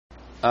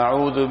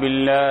أعوذ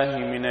بالله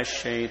من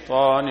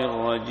الشيطان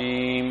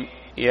الرجيم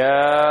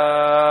يا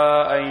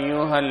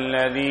أيها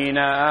الذين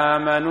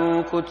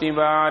آمنوا كتب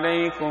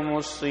عليكم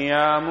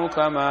الصيام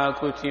كما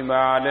كتب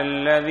على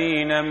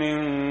الذين من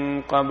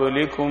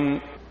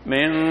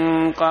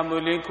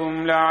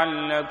قبلكم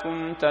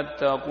لعلكم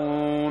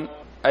تتقون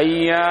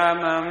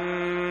أياما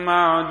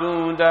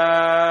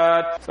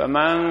معدودات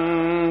فمن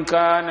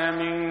كان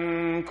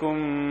منكم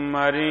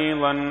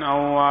مريضا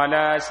أو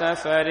على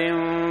سفر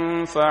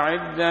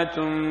فعدة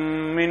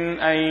من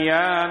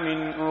أيام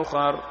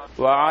أخر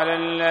وعلى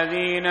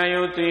الذين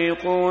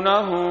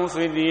يطيقونه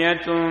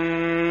فدية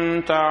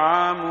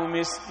طعام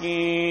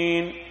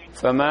مسكين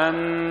فمن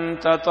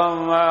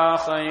تطوع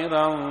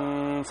خيرا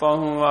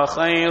فهو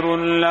خير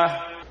له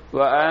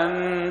وأن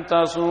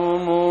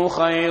تصوموا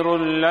خير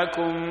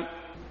لكم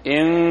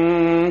إن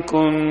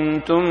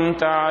كنتم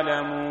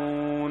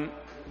تعلمون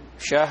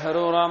شهر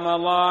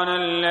رمضان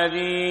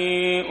الذي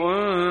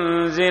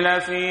أنزل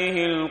فيه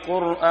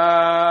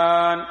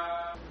القرآن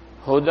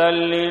هدى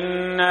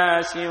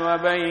للناس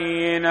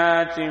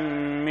وبينات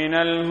من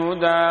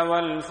الهدى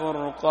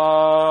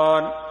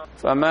والفرقان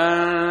فمن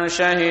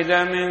شهد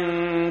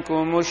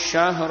منكم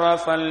الشهر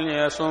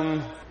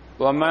فليصمه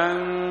ومن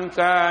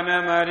كان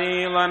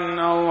مريضا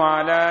أو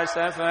على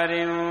سفر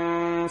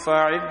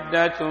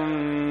فعدة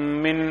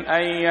من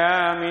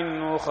أيام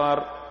أخر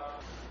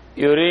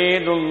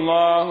يريد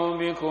الله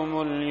بكم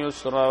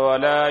اليسر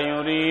ولا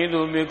يريد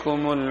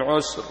بكم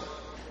العسر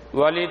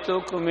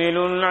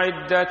ولتكملوا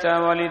العدة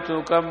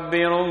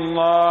ولتكبروا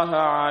الله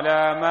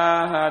على ما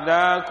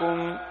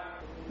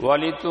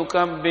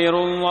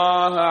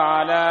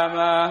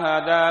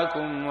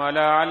هداكم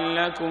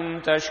ولعلكم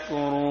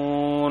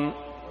تشكرون.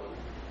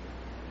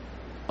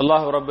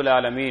 அல்லாஹ் ரப்புல்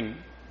ஆலமீன்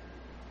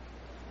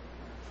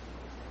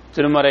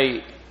திருமறை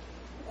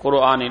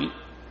குர்ஆனில்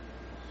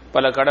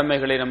பல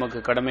கடமைகளை நமக்கு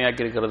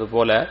கடமையாக்கியிருக்கிறது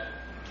போல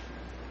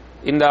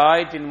இந்த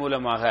ஆயத்தின்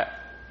மூலமாக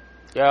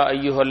யா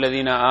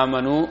அய்யுஹல்லதீன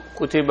ஆமனு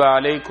குதிப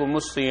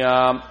அலைக்குமுஸ்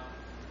ஸியாம்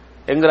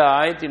என்கிற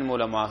ஆயத்தின்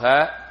மூலமாக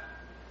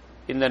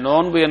இந்த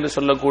நோன்பு என்று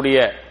சொல்லக்கூடிய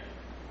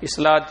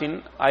இஸ்லாத்தின்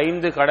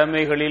 5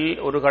 கடமைகளில்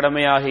ஒரு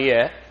கடமையாகிய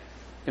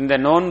இந்த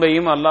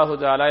நோன்பையும் அல்லாஹு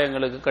தஆலா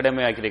எங்களுக்கு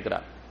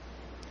கடமையாக்கியிருக்கிறார்.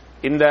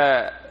 இந்த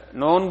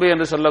நோன்பு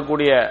என்று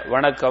சொல்லக்கூடிய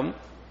வணக்கம்,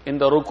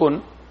 இந்த ருக்குன்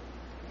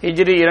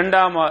ஹிஜ்ரி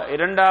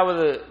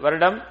 2வது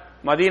வருடம்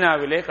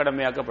மதீனாவிலே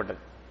கடமையாக்கப்பட்டது.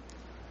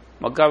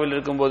 மக்காவில்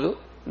இருக்கும்போது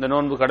இந்த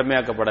நோன்பு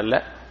கடமையாக்கப்படல.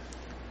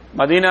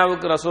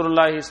 மதீனாவுக்கு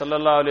ரசூலுல்லாஹி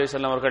ஸல்லல்லாஹு அலைஹி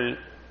வஸல்லம் அவர்கள்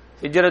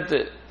ஹிஜ்ரத்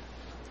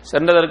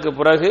சென்றதற்கு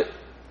பிறகு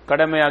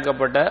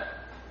கடமையாக்கப்பட்ட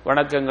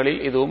வணக்கங்களில்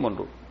இதுவும்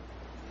ஒன்று.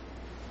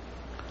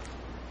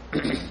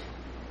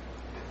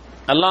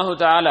 அல்லாஹு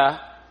தஆலா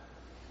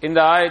இந்த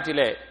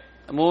ஆயத்திலே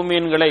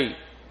மூமீன்களை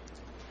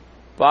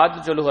பார்த்து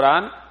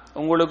சொல்லுகிறான்,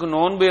 உங்களுக்கு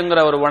நோன்பு என்கிற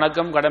ஒரு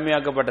வணக்கம்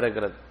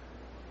கடமையாக்கப்பட்டிருக்கிறது.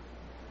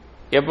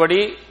 எப்படி?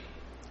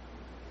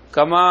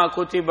 கமா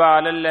குதிப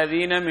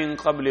அலல்லதீன மின்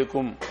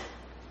கப்லிக்கும்,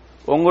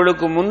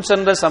 உங்களுக்கு முன்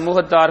சென்ற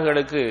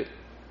சமூகத்தார்களுக்கு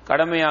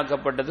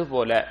கடமையாக்கப்பட்டது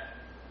போல.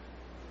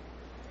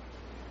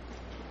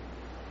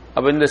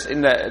 அப்ப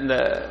இந்த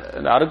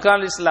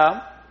அர்கான் இஸ்லாம்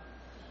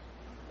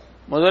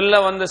முதல்ல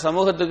வந்த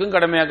சமூகத்துக்கும்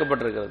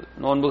கடமையாக்கப்பட்டிருக்கிறது.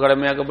 நோன்பு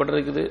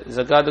கடமையாக்கப்பட்டிருக்கிறது,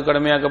 ஜக்காத்து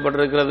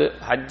கடமையாக்கப்பட்டிருக்கிறது,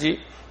 ஹஜ்ஜி,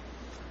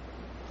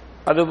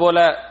 அதுபோல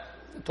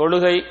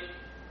தொழுகை,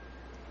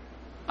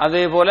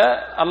 அதே போல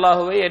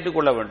அல்லாஹுவை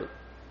ஏற்றுக்கொள்ள வேண்டும்,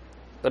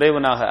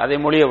 இறைவனாக அதை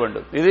மொழிய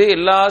வேண்டும். இது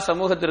எல்லா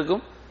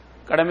சமூகத்திற்கும்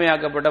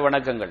கடமையாக்கப்பட்ட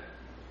வணக்கங்கள்.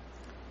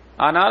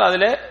 ஆனால்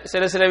அதில்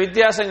சில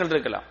வித்தியாசங்கள்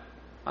இருக்கலாம்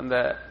அந்த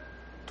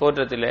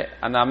தோற்றத்திலே,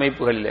 அந்த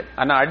அமைப்புகளிலே.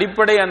 ஆனால்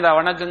அடிப்படை அந்த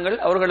வணக்கங்கள்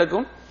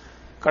அவர்களுக்கும்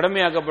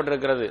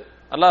கடமையாக்கப்பட்டிருக்கிறது.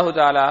 அல்லாஹு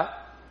தஆலா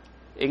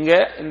இங்க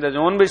இந்த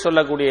நோன்பை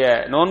சொல்லக்கூடிய,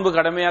 நோன்பு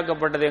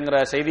கடமையாக்கப்பட்டது என்கிற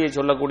செய்தியை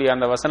சொல்லக்கூடிய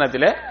அந்த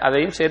வசனத்திலே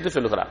அதையும் சேர்த்து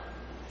சொல்லுகிறார்.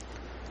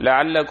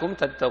 லஅல்லக்கும்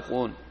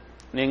தத்தகூன்,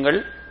 நீங்கள்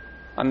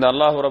அந்த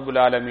அல்லாஹ் ரப்புல்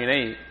ஆலமீனை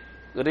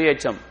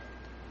இறையச்சம்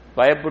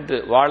பயப்பட்டு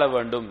வாழ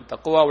வேண்டும்,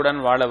 தக்வாவுடன்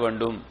வாழ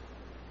வேண்டும்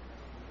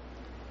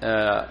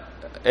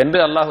என்று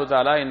அல்லாஹு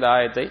தஆலா இந்த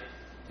ஆயத்தை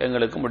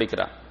எங்களுக்கு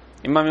முடிக்கிறார்.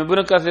 இமாம்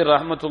இப்னு கஸீர்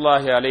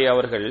ரஹ்மத்துல்லாஹி அலைஹி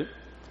அவர்கள்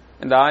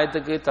இந்த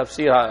ஆயத்துக்கு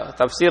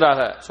தப்சீராக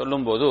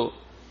சொல்லும்போது,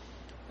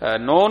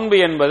 நோன்பு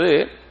என்பது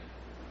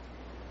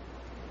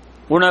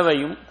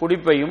உணவையும்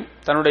குடிப்பையும்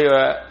தன்னுடைய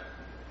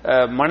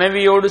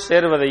மனைவியோடு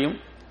சேர்வதையும்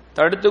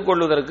தடுத்துக்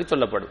கொள்வதற்கு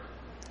சொல்லப்படும்.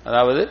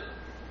 அதாவது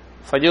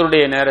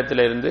ஃபஜ்ருடைய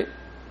நேரத்திலிருந்து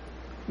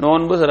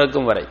நோன்பு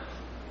திறக்கும் வரை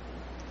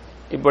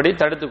இப்படி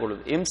தடுத்துக்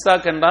கொள்வது.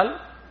 இம்சாக் என்றால்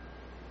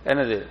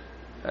என்னது?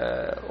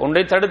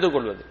 ஒன்றை தடுத்துக்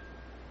கொள்வது,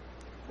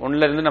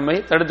 ஒன்றிலிருந்து நம்மை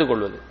தடுத்துக்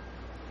கொள்வது.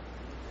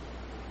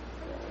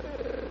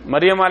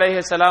 மரியம்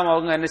அலைஹிஸ்ஸலாம்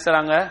அவங்க என்ன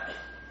செய்றாங்க?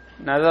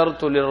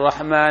 நதர்து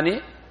லிர்ரஹ்மானி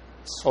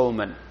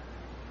ஸௌமன்,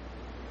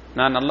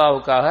 நான்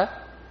அல்லாஹ்வுக்காக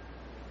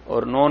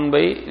ஒரு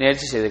நோன்பை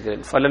நேர்ச்சி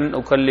செய்திருக்கிறேன். ஃபலன்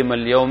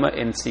உகல்லிமல் யௌம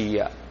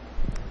இன்சியா,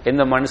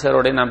 எந்த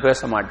மனுஷரோட நான் பேச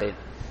மாட்டேன்.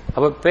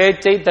 அப்ப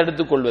பேச்சை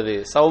தடுத்துக் கொள்வது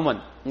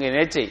சௌமன். இங்க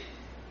நேர்ச்சை,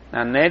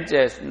 நான்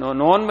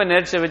நோன்பை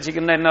நேர்ச்சி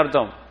வச்சுக்கிறேன் என்ன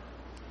அர்த்தம்?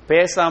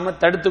 பேசாம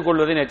தடுத்துக்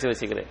கொள்வதை நேர்ச்சி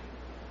வச்சுக்கிறேன்.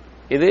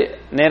 இது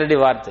நேரடி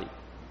வார்த்தை.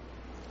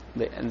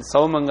 இந்த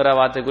சௌமங்கிற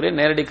வார்த்தைக்குரிய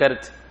நேரடி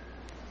கருத்து.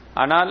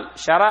 ஆனால்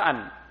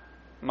ஷரஅன்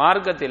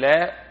மார்க்கத்தில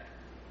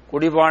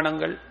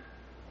குடிபானங்கள்,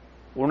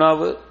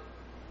 உணவு,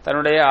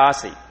 தன்னுடைய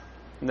ஆசை,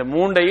 இந்த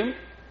மூன்றையும்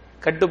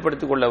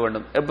கட்டுப்படுத்திக் கொள்ள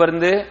வேண்டும். எப்ப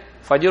இருந்து?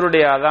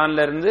 ஃபஜ்ருடைய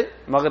அதான்ல இருந்து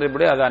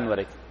மக்ரிபுடைய அதான்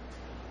வரைக்கும்.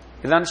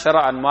 இதுதான்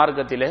ஷரஅன்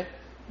மார்க்கத்திலே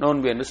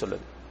நோன்பு என்று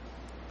சொல்லுது.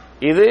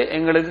 இது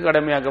எங்களுக்கு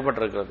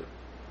கடமையாக்கப்பட்டிருக்கிறது.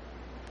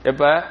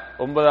 எப்ப?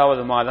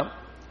 9வது மாதம்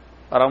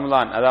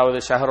ரமலான், அதாவது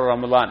ஷஹ்ரு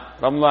ரமலான்,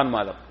 ரமலான்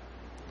மாதம்.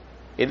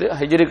 இது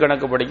ஹிஜ்ரி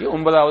கணக்குப்படிக்கு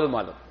 9வது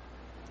மாதம்.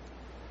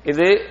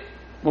 இது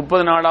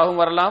 30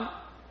 நாளாகவும் வரலாம்,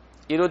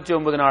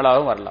 29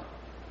 நாளாகவும் வரலாம்.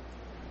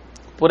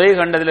 புரை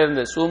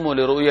கண்டதிலிருந்து சூமு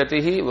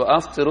லிருயதிஹி வ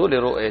அஃப்திரு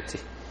லிருயதிஹி,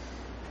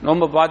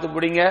 நோன்பு பார்த்து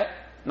பிடிங்க,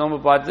 நோன்பு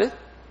பார்த்து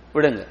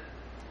விடுங்க.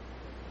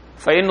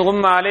 ஃபைன்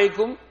கும்ம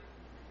அலைக்கும்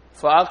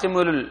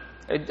ஃபஆகிமுல்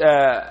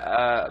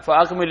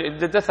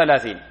இத்தத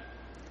 30,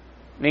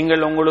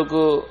 நீங்கள்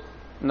உங்களுக்கு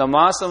இந்த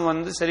மாசம்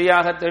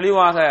சரியாக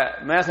தெளிவாக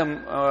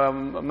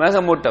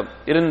மேகமூட்டம்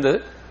இருந்து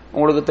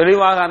உங்களுக்கு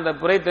தெளிவாக அந்த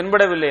புரை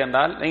தென்படவில்லை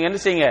என்றால் நீங்க என்ன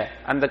செய்யுங்க?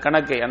 அந்த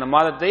கணக்கை, அந்த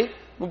மாதத்தை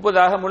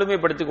 30ஆக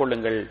முழுமைப்படுத்திக்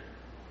கொள்ளுங்கள்.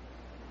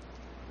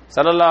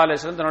 ஸல்லல்லாஹு அலைஹி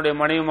வஸல்லம் தன்னுடைய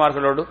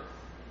மனைவிமார்களோடு,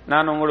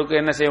 நான் உங்களுக்கு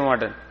என்ன செய்ய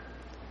மாட்டேன்,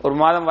 ஒரு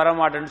மாதம்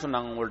வரமாட்டேன்னு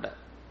சொன்னாங்க. உங்கள்கிட்ட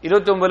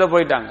 29ல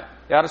போயிட்டாங்க.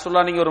 யார்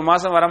சொல்லலாம், நீங்க ஒரு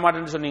மாசம்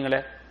வரமாட்டேன்னு சொன்னீங்களே,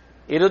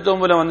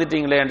 29ல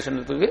வந்துட்டீங்களே என்று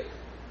சொன்னதுக்கு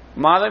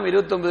மாதம்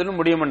 29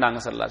 முடியும்னாங்க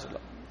ஸல்லல்லாஹு அலைஹி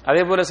வஸல்லம்.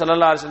 அதே போல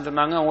ஸல்லல்லாஹு அலைஹி வஸல்லம்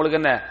சொன்னாங்க, உங்களுக்கு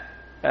என்ன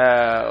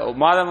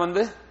மாதம்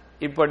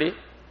இப்படி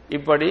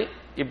இப்படி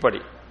இப்படி,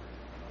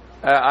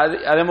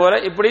 அதே போல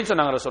இப்படி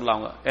சொன்னாங்க ரசூலுல்லாஹ்.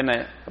 அவங்க என்ன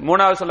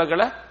 3வது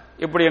சொல்லக்கல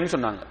இப்படின்னு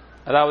சொன்னாங்க.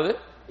 அதாவது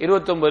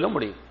 29ல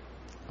முடியும்,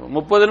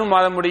 30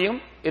 மாதம் முடியும்,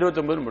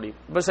 29 முடியும்.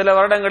 இப்ப சில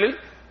வருடங்களில்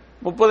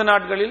 30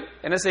 நாட்களில்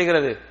என்ன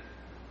செய்கிறது?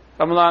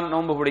 ரமலான்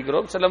நோன்பு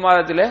பிடிக்கிறோம். சில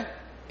மாதத்திலே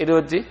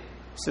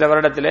சில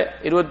வருடத்திலே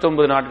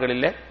 29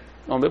 நாட்களிலே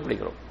நோன்பு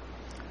பிடிக்கிறோம்.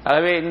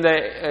 ஆகவே இந்த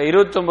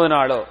 29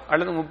 நாளோ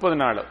அல்லது 30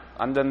 நாளோ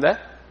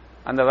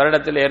அந்த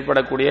வருடத்தில்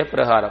ஏற்படக்கூடிய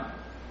பிரகாரம்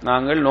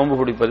நாங்கள் நோன்பு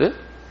பிடிப்பது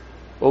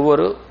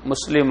ஒவ்வொரு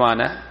முஸ்லிமான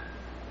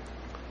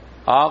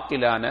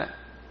ஆக்கிலான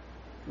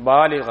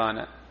பாலிகான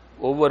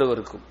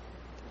ஒவ்வொருவருக்கும்,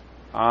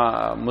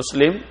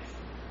 முஸ்லிம்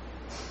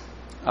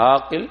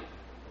ஆக்கில்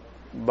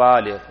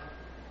பாலிக்,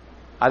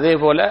 அதே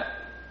போல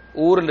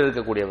ஊரில்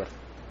இருக்கக்கூடியவர்,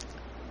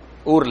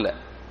 ஊர்ல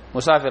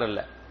முசாஃபிர் அல்ல,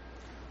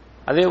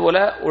 அதே போல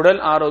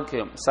உடல்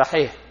ஆரோக்கியம்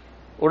சஹீஹ்,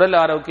 உடல்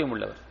ஆரோக்கியம்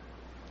உள்ளவர்.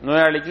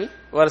 நோயாளிக்கு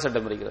வேறு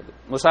சட்டம் இருக்கிறது,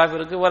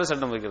 முசாஃபிருக்கு வேறு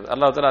சட்டம் இருக்கிறது.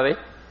 அல்லாஹ் தஆலா அதை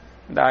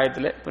இந்த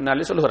ஆயத்திலே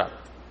பின்னாலே சொல்கிறார்.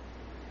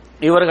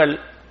 இவர்கள்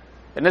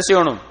என்ன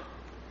செய்யணும்?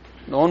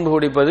 நோன்பு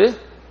பிடிப்பது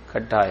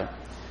கட்டாயம்.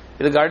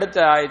 இதுக்கு அடுத்த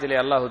ஆயத்திலே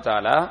அல்லாஹ்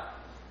தஆலா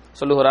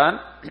சொல்லுகிறான்,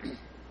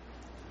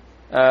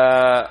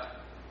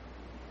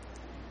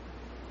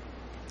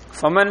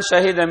 ஃபமன்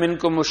ஷஹித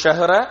மின்கும்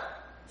ஷஹ்ர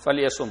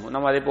ஃபல்யசும்.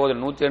 நம்ம அதே போது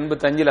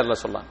 185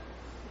 அல்லாஹ் சொல்றான்,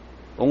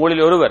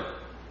 உங்களில் ஒருவர்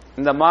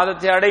இந்த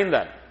மாதத்தை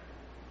அடைந்தார்,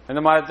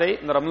 இந்த மாதத்தை,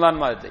 இந்த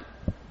ரமலான் மாதத்தை,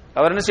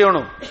 அவர் என்ன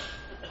செய்யணும்?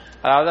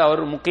 அதாவது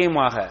அவர்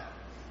முக்கியமாக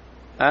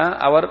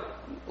அவர்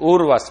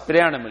ஊர்வாஸ்,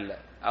 பிரயாணம் இல்லை,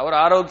 அவர்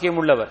ஆரோக்கியம்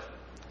உள்ளவர்,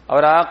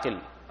 அவர் ஆக்கில்,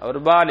 அவர்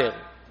பாலிக்.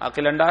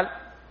 ஆக்கில் என்றால்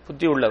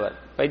புத்தி உள்ளவர்,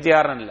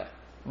 பைத்தியாரன் இல்ல,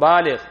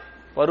 பாலிக்,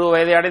 பருவ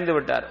வயதை அடைந்து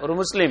விட்டார், ஒரு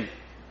முஸ்லிம்.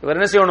 இவர்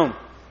என்ன செய்யணும்?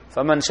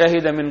 ஃபமன்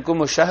ஷஹித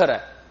மின்கும் ஷஹ்ர,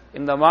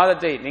 இந்த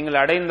மாதத்தை நீங்கள்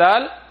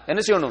அடைந்தால் என்ன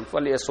செய்யணும்?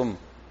 ஃபல்யசும்,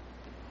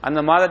 அந்த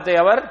மாதத்தை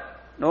அவர்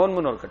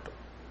நோன்பு நோக்கட்டும்.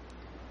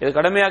 இது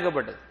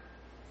கடமையாக்கப்பட்டது.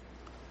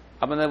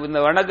 அப்ப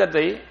இந்த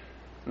வணக்கத்தை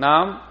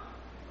நாம்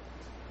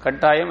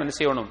கட்டாயம் என்ன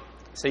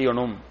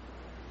செய்யணும்.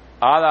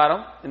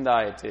 ஆதாரம் இந்த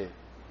ஆயத்து.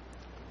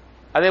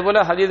 அதே போல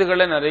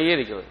ஹதீதுகள்ல நிறைய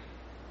இருக்கிறது.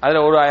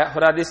 அதுல ஒரு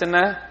ஹதீஸ் என்ன?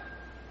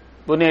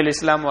 புனியல்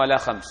இஸ்லாம் அலா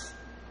ஹம்ஸ்,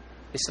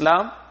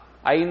 இஸ்லாம்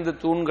 5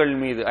 தூண்கள்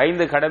மீது,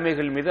 5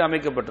 கடமைகள் மீது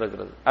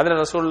அமைக்கப்பட்டிருக்கிறது. அதுல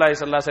ரசூலுல்லாஹி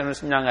ஸல்லல்லாஹு அலைஹி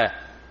வஸல்லம் சொன்னாங்க,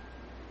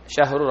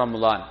 ஷஹ்ரு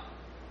ரமலான்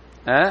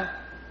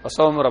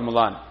வஸௌமு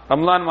ரமலான்,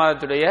 ரமலான்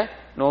மாதத்துடைய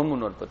நோன்பு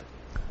நோற்பது.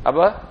 அப்ப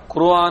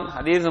குர்ஆன்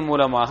ஹதீஸ்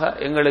மூலமாக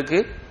எங்களுக்கு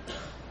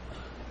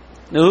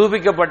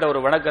நிரூபிக்கப்பட்ட ஒரு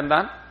வணக்கம்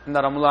தான் இந்த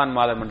ரமலான்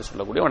மாதம் என்று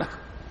சொல்லக்கூடிய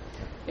வணக்கம்.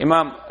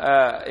 இமாம்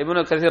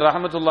இப்னு கஸீர்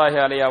ரஹ்மத்துல்லாஹி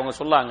அலைஹி அவங்க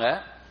சொல்லாங்க,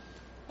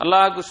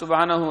 அல்லாஹ்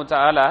சுப்ஹானஹு வ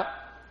தஆலா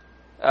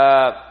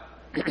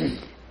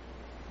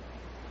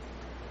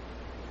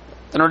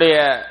தன்னுடைய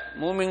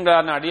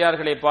மூமின்களான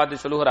அடியார்களை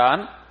பார்த்து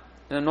சொல்லுகிறான்,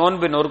 இந்த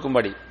நோன்பை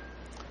நோக்கும்படி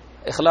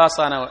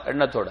இஹ்லாஸான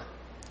எண்ணத்தோட.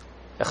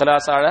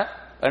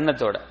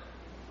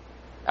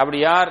 அப்படி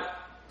யார்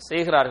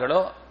செய்கிறார்களோ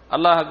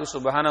அல்லாஹ்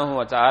சுப்ஹானஹு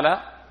வ தஆலா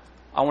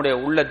அவங்களுடைய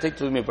உள்ளத்தை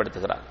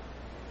தூய்மைப்படுத்துகிறார்.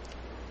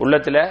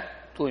 உள்ளத்துல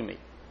தூய்மை,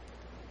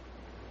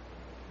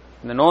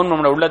 இந்த நோன்பு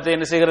நம்முடைய உள்ளத்தை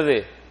என்ன செய்கிறது?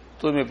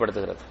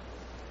 தூய்மைப்படுத்துகிறது.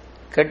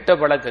 கெட்ட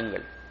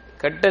பழக்கங்கள்,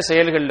 கெட்ட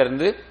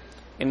செயல்களிலிருந்து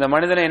இந்த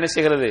மனிதனை என்ன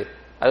செய்கிறது?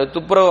 அது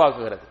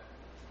துப்புரவாக்குகிறது.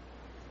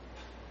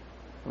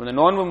 இந்த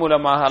நோன்பு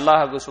மூலமாக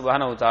அல்லாஹ்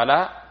சுப்ஹானஹு வ தஆலா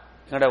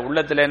எங்களுடைய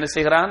உள்ளத்தில் என்ன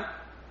செய்கிறான்?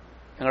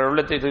 எங்களுடைய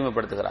உள்ளத்தை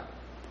தூய்மைப்படுத்துகிறான்.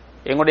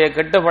 எங்களுடைய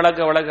கெட்ட பழக்க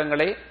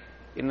வழக்கங்களை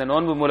இந்த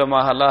நோன்பு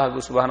மூலமாக அல்லாஹ்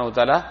சுப்ஹானஹு வ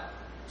தஆலா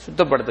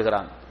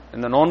சுத்தப்படுத்துகிறான்.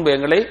 இந்த நோன்பு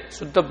எங்களை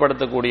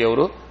சுத்தப்படுத்தக்கூடிய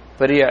ஒரு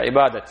பெரிய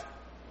இபாதத்.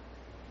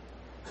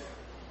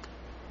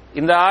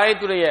 இந்த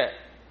ஆயத்துடைய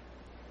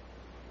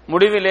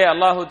முடிவிலே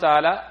அல்லாஹு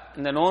தாலா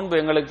இந்த நோன்பு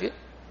எங்களுக்கு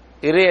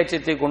இறை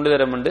அச்சத்தை கொண்டு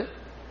தரும் என்று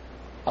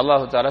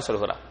அல்லாஹு தாலா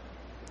சொல்கிறான்.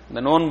 இந்த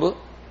நோன்பு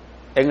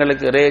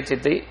எங்களுக்கு இறை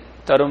அச்சத்தை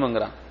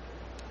தரும்ங்கிறான்.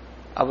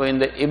 அப்போ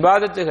இந்த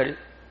இபாதத்துகள்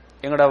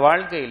எங்களோட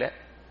வாழ்க்கையில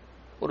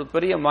ஒரு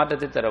பெரிய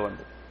மாற்றத்தை தர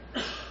வேண்டும்.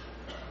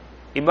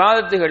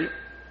 இபாதத்துகள்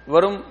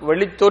வெறும்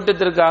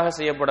வெளித்தோட்டத்திற்காக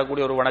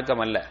செய்யப்படக்கூடிய ஒரு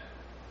வணக்கம் அல்ல,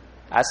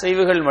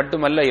 அசைவுகள்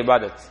மட்டுமல்ல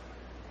இபாதத்.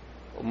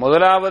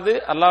 முதலாவது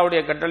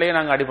அல்லாஹ்வுடைய கட்டளையை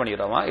நாங்கள்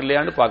அடிபணிகிறோமா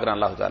இல்லையான்னு பார்க்கிறோம்.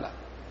 அல்லாஹு தாலா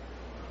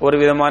ஒரு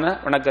விதமான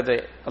வணக்கத்தை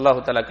அல்லாஹு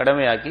தாலா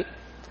கடமையாக்கி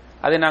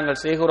அதை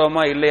நாங்கள்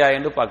செய்கிறோமா இல்லையா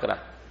என்று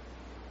பார்க்கிறான்.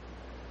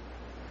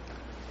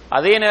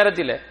 அதே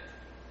நேரத்தில்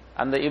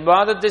அந்த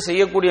இபாதத்தை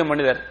செய்யக்கூடிய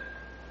மனிதர்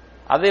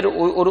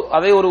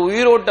அதை ஒரு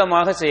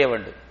உயிரோட்டமாக செய்ய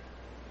வேண்டும்.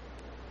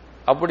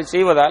 அப்படி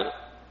செய்வதால்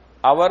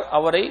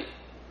அவரை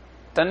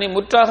தன்னை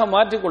முற்றாக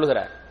மாற்றிக்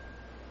கொள்கிறார்.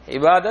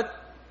 இபாதத்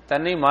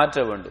தன்னை மாற்ற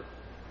வேண்டும்.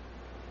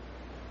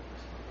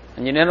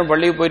 5 நேரம்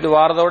பள்ளிக்கு போயிட்டு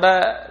வாரதோட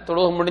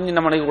தொழுக முடிஞ்சு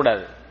நம்ம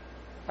நினைக்கக்கூடாது,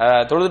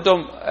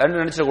 தொழுதுட்டோம்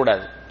என்று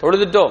நினைச்சிடக்கூடாது.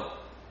 தொழுதுட்டோம்,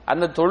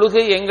 அந்த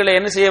தொழுகை எங்களை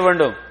என்ன செய்ய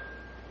வேண்டும்?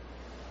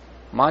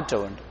 மாற்ற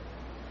வேண்டும்.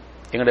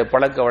 எங்களுடைய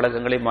பழக்க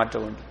வழக்கங்களை மாற்ற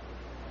வேண்டும்.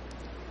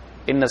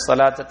 இன்ன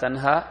ஸலாத்த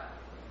தன்ஹா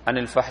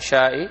அனில்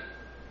ஃபஹ்ஷாஇ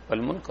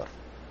வல் முன்கர்.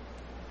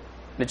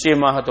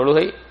 நிச்சயமாக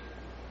தொழுகை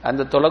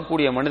அந்த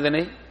தொழக்கூடிய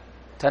மனிதனை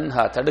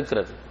தன்ஹா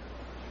தடுக்கிறது.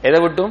 எதை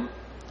விட்டும்?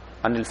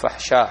 அனில்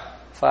ஃபஹ்ஷா,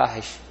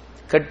 ஃபாஹிஷ்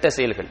கெட்ட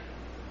செயல்கள்,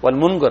 வல்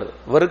முன்கர்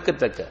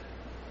வெறுக்கத்தக்க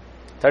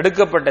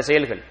தடுக்கப்பட்ட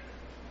செயல்கள்.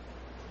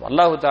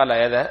 அல்லாஹு தாலா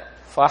எதை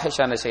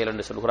ஃபாஹிஷான செயல்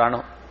என்று சொல்கிறானோ,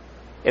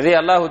 எதை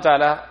அல்லாஹு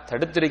தாலா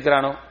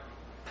தடுத்திருக்கிறானோ,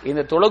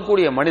 இந்த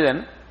தொழக்கூடிய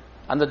மனிதன்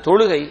அந்த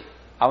தொழுகை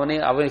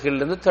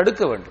அவைகளிலிருந்து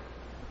தடுக்க வேண்டும்.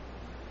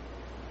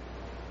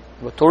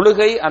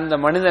 தொழுகை அந்த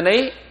மனிதனை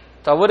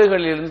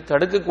தவறுகளிலிருந்து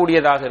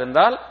தடுக்கக்கூடியதாக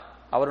இருந்தால்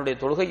அவருடைய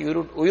தொழுகை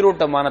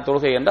உயிரோட்டமான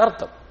தொழுகை என்ற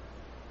அர்த்தம்.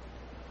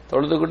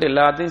 தொழுதுகிட்டு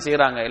எல்லாத்தையும்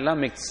செய்யறாங்க, எல்லாம்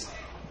மிக்ஸ்.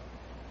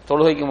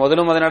 தொழுகைக்கு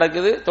முதலும் அது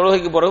நடக்குது,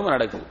 தொழுகைக்கு பிறகும்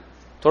நடக்குது.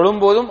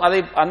 தொழும் போதும் அதை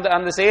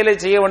அந்த செயலை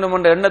செய்ய வேண்டும்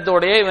என்ற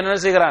எண்ணத்தோடையே இவன் என்ன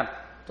செய்கிறான்?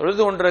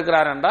 தொழுது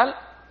கொண்டிருக்கிறார் என்றால்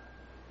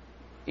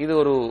இது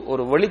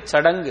ஒரு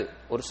வெளிச்சடங்கு,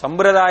 ஒரு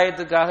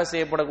சம்பிரதாயத்துக்காக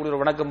செய்யப்படக்கூடிய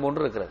ஒரு வணக்கம்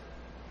போன்று இருக்கிறது.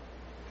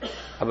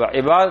 அப்ப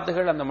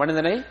இபாதத்துகள் அந்த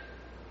மனிதனை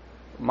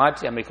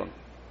மாற்றி அமைக்கணும்.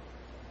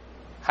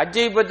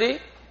 ஹஜ்ஜை பற்றி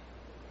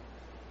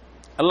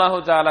அல்லாஹு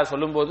தஆலா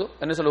சொல்லும் போது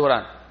என்ன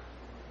சொல்லுகிறான்?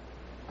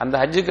 அந்த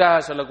ஹஜ்ஜுக்காக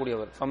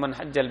சொல்லக்கூடியவர் ஃபமன்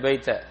ஹஜ்ஜல்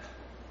பைத்த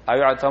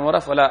அவ் அத்தமர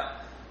ஃபலா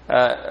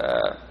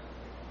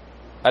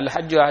அல்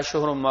ஹஜ்ஜு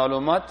அஷ்ஹுரும்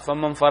மஅலூமாத்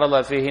ஃபமன் ஃபரத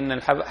ஃபீஹின்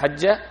அல்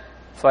ஹஜ்ஜ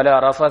ஃபலா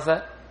ரஃபஸ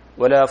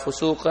வலா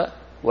ஃபுசூக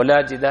வலா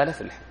ஜிதால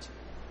ஃபில் ஹஜ்.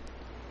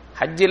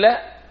 ஹஜ்ஜில்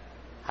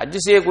ஹஜ்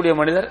செய்யக்கூடிய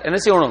மனிதர் என்ன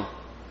செய்யணும்?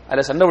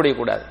 அதில் சண்டை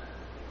பிடிக்கக்கூடாது,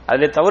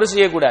 அதில் தவறு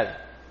செய்யக்கூடாது.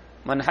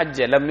 மன் ஹஜ்ஜ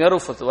லம்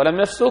யர்ஃபுத் வலம்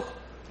யஃப்சுக்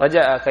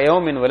ரஜஅ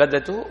கயௌமின்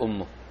வலதத்து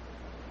உம்மு.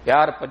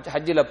 யார்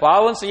ஹஜ்ஜில்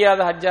பாவம் செய்யாத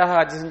ஹஜ்ஜாக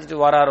ஹஜ் செஞ்சுட்டு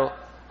வராரோ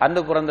அந்த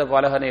பிறந்த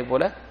பாலகனை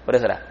போல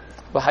வருகிறார்.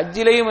 இப்ப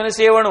ஹஜ்ஜிலையும் என்ன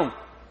செய்ய வேணும்?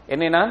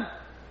 என்னை நான்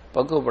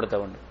பக்குவப்படுத்த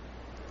வேண்டும்.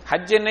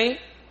 ஹஜ் என்னை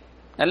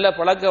நல்ல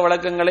பழக்க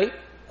வழக்கங்களை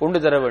கொண்டு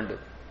தர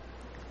வேண்டும்.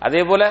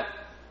 அதே போல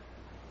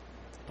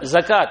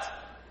ஜகாத்,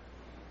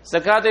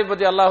 ஜகாத்தை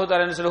பற்றி அல்லாஹு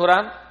தஆலா என்ன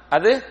சொல்கிறான்?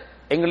 அது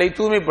எங்களை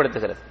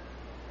தூய்மைப்படுத்துகிறது.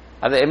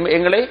 அது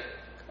எங்களை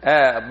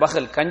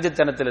பகல்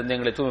கஞ்சத்தனத்திலிருந்து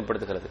எங்களை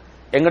தூய்மைப்படுத்துகிறது.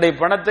 எங்களுடைய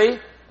பணத்தை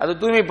அது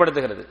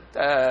தூய்மைப்படுத்துகிறது.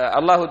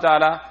 அல்லாஹு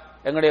தஆலா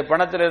எங்களுடைய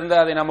பணத்திலிருந்து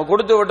அதை நம்ம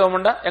கொடுத்து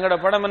விட்டோம்னா எங்களோட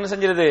பணம் என்ன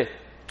செஞ்சிருது?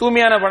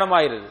 தூய்மையான பணம்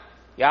ஆயிருது.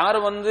 யாரு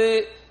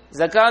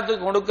ஜகாத்து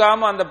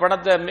கொடுக்காம அந்த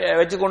பணத்தை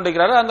வச்சு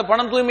கொண்டிருக்கிறாரோ அந்த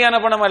பணம் தூய்மையான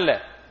பணம் அல்ல.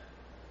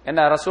 என்ன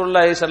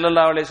ரசூலுல்லாஹி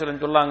ஸல்லல்லாஹு அலைஹி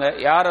வஸல்லம் சொன்னாங்க,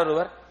 யார்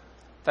ஒருவர்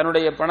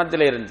தன்னுடைய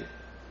பணத்திலே இருந்து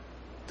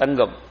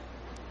தங்கம்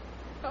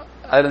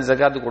அதில்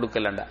ஜகாத்து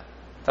கொடுக்கலண்டா,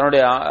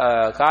 தன்னுடைய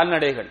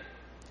கால்நடைகள்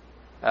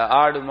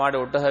ஆடு மாடு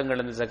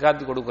ஒட்டகங்கள் இந்த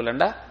ஜகாத்து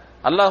கொடுக்கலண்டா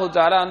அல்லாஹு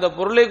தஆலா அந்த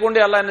பொருளை கொண்டு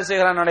அல்லாஹ் என்ன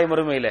செய்கிறான்?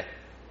 நடைமுறைமையில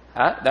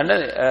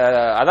தண்டனை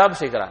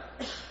அதாப் செய்கிறான்.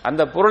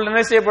 அந்த பொருள்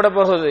என்ன செய்யப்பட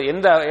போகிறது?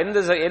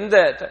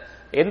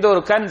 எந்த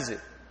ஒரு கன்ஸ்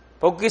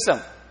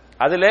பொக்கிஷம்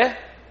அதுல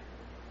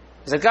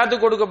ஜகாத்து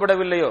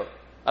கொடுக்கப்படவில்லையோ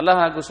அல்லாஹ்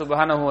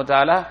சுப்ஹானஹு வ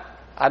தஆலா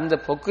அந்த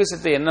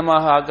பொக்கிஷத்தை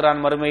என்னமாக ஆக்குறான்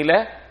மறுமையில?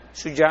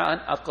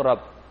 ஷுஜாஅன்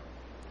அக்ரப்,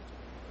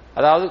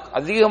 அதாவது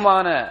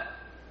அதிகமான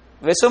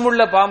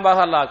விஷமுள்ள பாம்பாக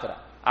அல்லாஹ்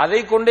ஆக்குறான். அதை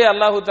கொண்டே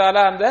அல்லாஹு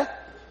தஆலா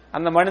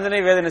அந்த மனிதனை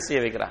வேதனை செய்ய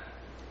வைக்கிறான்.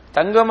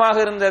 தங்கமாக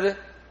இருந்தது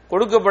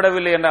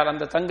கொடுக்கப்படவில்லை என்றால்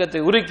அந்த தங்கத்தை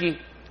உருக்கி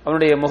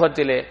அவனுடைய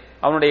முகத்திலே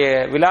அவனுடைய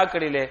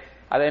விழாக்களிலே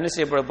அதை என்ன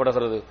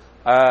செய்யப்படுகிறது?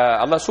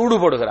 அல்லாஹ் சூடு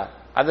போடுகிறான்.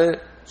 அது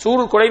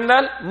சூடு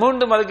குறைந்தால்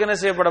மீண்டும் அதுக்கு என்ன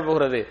செய்யப்பட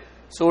போகிறது?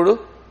 சூடு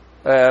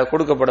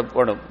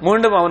கொடுக்கப்படும்.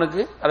 மீண்டும்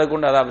அவனுக்கு அதை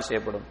கொண்டு அதாபு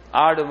செய்யப்படும்.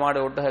 ஆடு மாடு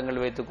ஒட்டகங்கள்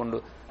வைத்துக் கொண்டு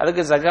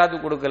அதுக்கு ஜகாத்து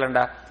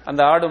கொடுக்கலண்டா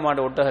அந்த ஆடு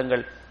மாடு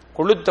ஒட்டகங்கள்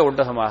கொளுத்த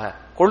ஒட்டகமாக,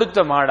 கொளுத்த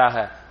மாடாக,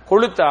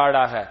 கொளுத்த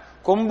ஆடாக,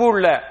 கொம்பு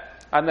உள்ள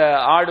அந்த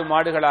ஆடு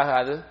மாடுகளாக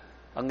அது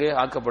அங்கே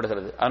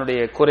ஆக்கப்படுகிறது. அதனுடைய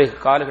குறை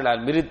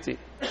கால்களால் மிரித்து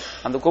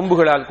அந்த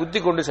கொம்புகளால் குத்தி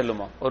கொண்டு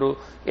செல்லுமா. ஒரு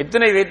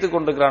எத்தனை வைத்துக்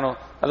கொண்டிருக்கிறானோ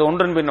அது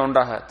ஒன்றன் பின்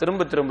ஒன்றாக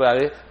திரும்ப திரும்ப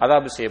அது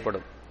அதாபு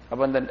செய்யப்படும்.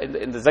 அப்ப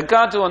இந்த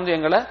ஜக்காத்து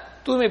எங்களை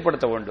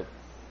தூய்மைப்படுத்த வேண்டும்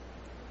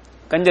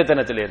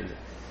கஞ்சத்தனத்திலிருந்து.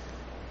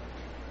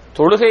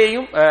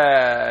 தொழுகையையும்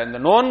இந்த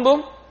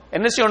நோன்பும்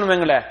என்ன செய்யணும்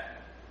எங்களை?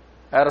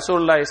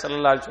 ரசூலுல்லாஹி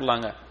ஸல்லல்லாஹு அலைஹி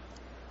சொன்னாங்க,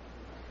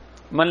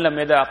 மன் லம்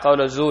யதா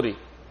கௌல ஸூரி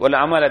வல்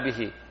அமல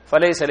பிஹி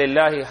ஃபலைஸ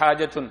லில்லாஹி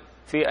ஹாஜத்துன்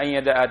ஃபீ அன்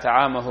யதா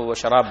தஆமஹு வ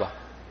ஷராபஹு.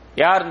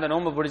 யார் இந்த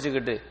நோன்பு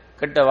பிடிச்சுக்கிட்டு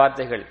கெட்ட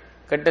வார்த்தைகள்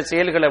கெட்ட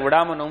செயல்களை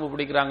விடாம நோன்பு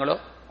பிடிக்கிறாங்களோ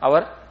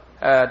அவர்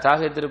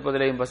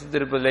தாகத்திருப்பதிலையும்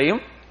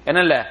பசித்திருப்பதிலையும்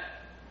என்னல்ல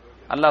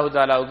அல்லாஹு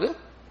தாலாவுக்கு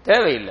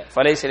தேவையில்லை.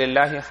 ஃபலைஸ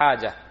லில்லாஹி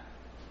ஹாஜா,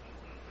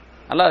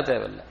 அல்லாஹ்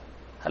தேவையில்லை.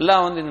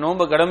 அல்லாஹ் இந்த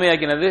நோன்பை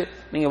கடமையாக்கினது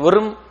நீங்க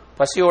வெறும்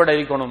பசியோட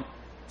இருக்கணும்,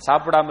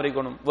 சாப்பிடாம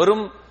இருக்கணும்,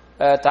 வெறும்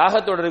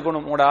தாகத்தோடு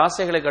இருக்கணும், உங்களோட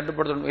ஆசைகளை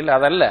கட்டுப்படுத்தணும், இல்ல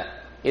அதல்ல.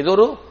 இது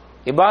ஒரு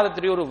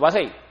இபாதத்துடைய ஒரு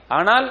வகை.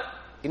 ஆனால்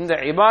இந்த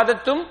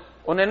இபாதத்தும்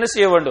உன்னை என்ன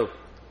செய்ய வேண்டும்?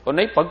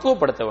 உன்னை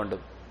பக்குவப்படுத்த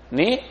வேண்டும்.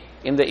 நீ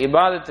இந்த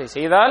இபாதத்தை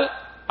செய்தால்,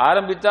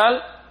 ஆரம்பித்தால்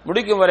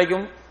முடிக்கும்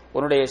வரைக்கும்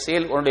உன்னுடைய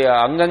செயல், உன்னுடைய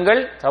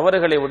அங்கங்கள்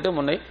தவறுகளை விட்டு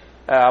முன்னை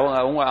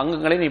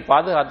அங்கங்களை நீ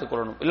பாதுகாத்துக்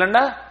கொள்ளணும்.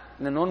 இல்லைன்னா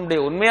இந்த நோன்புடைய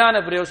உண்மையான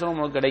பிரயோசனம்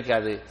உனக்கு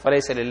கிடைக்காது.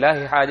 ஃபலைஸ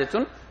லில்லாஹி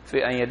ஹாஜத்துன் ஃபீ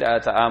அன் யதா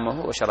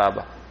தஆமஹு வ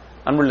ஷராபஹு.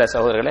 அன்புள்ள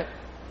சகோதரர்களே,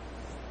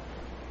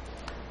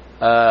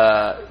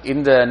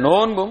 இந்த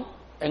நோன்பும்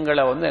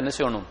எங்களை என்ன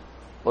செய்யணும்?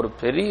 ஒரு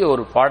பெரிய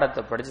ஒரு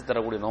பாடத்தை படிச்சு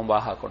தரக்கூடிய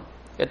நோன்பாக ஆக்கணும்.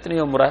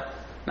 எத்தனையோ முறை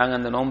நாங்கள்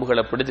அந்த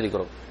நோன்புகளை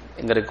பிடித்திருக்கிறோம்.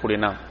 எங்க இருக்கக்கூடிய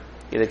நாம்,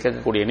 இதை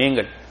கேட்கக்கூடிய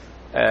நீங்கள்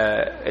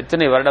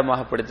எத்தனை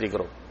வருடமாக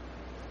பிடித்திருக்கிறோம்.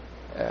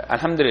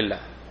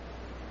 அல்ஹம்துலில்லாஹ்,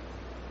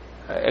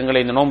 எங்களை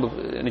இந்த நோன்பு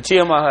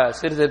நிச்சயமாக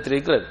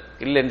சீர்திருத்திருக்கிறது,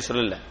 இல்லை என்று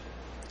சொல்லல.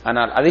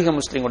 ஆனால் அதிக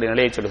முஸ்லீம்களுடைய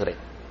நிலையை சொல்கிறேன்.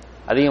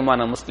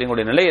 அதிகமான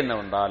முஸ்லீம்களுடைய நிலை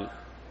என்னவென்றால்,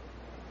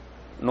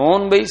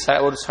 நோன்பை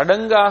ஒரு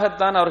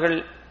சடங்காகத்தான் அவர்கள்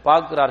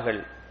பார்க்கிறார்கள்,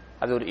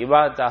 அது ஒரு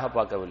இபாதத்தாக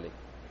பார்க்கவில்லை.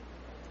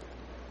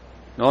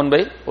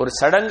 நோன்பை ஒரு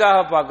சடங்காக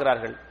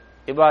பார்க்கிறார்கள்,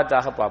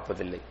 இபாதத்தாக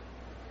பார்ப்பதில்லை.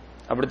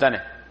 அப்படித்தானே?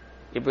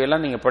 இப்ப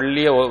எல்லாம் நீங்க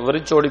பள்ளியை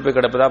வெறிச்சோடி போய்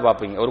கிடப்பதா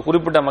பார்ப்பீங்க. ஒரு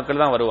குறிப்பிட்ட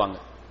மக்கள் தான் வருவாங்க.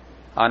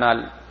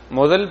 ஆனால்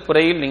முதல்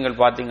புறையில் நீங்கள்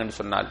பார்த்தீங்கன்னு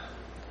சொன்னால்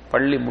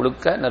பள்ளி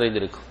முழுக்க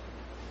நிறைந்திருக்கும்.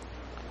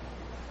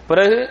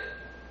 பிறகு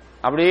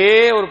அப்படியே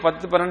ஒரு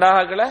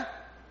 10-12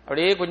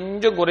 அப்படியே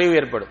கொஞ்சம் குறைவு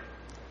ஏற்படும்.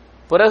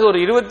 பிறகு ஒரு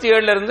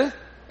 27 இருந்து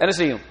என்ன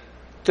செய்யும்?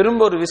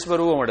 திரும்ப ஒரு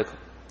விஸ்வரூபம்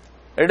எடுக்கும்.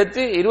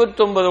 எடுத்து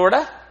 29ஓட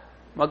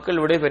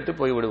மக்கள் விடை பெற்று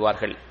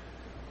போய்விடுவார்கள்.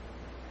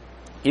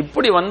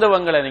 இப்படி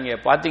வந்தவங்களை நீங்க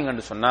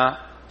பாத்தீங்கன்னு சொன்னா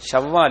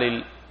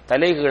ஷவ்வாலில்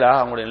தலைகீழாக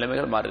அவங்களுடைய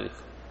நிலைமைகள் மாறி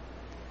இருக்கும்.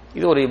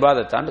 இது ஒரு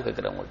இபாதத்தான்னு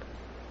கேட்கிறவங்கள்ட்ட.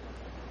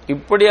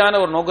 இப்படியான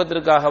ஒரு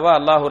நோக்கத்திற்காகவா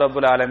அல்லாஹு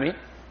ரப்புல் ஆலமீன்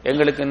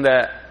எங்களுக்கு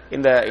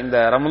இந்த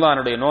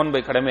ரமலானுடைய நோன்பை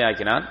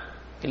கடமையாக்கினான்?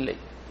 இல்லை.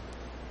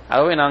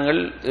 ஆகவே நாங்கள்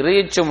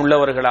இறையச்சம்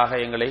உள்ளவர்களாக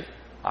எங்களை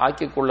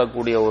ஆக்கிக்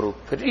கொள்ளக்கூடிய ஒரு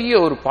பெரிய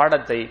ஒரு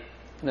பாடத்தை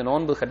இந்த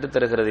நோன்பு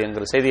கற்றுத்தருகிறது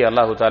என்கிற செய்தி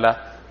அல்லாஹு தாலா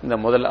இந்த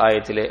முதல்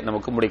ஆயத்திலே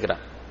நமக்கு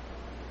முடிக்கிறான்.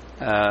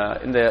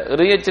 இந்த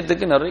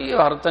இறையச்சத்துக்கு நிறைய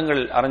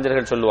அர்த்தங்கள்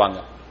அறிஞர்கள் சொல்லுவாங்க.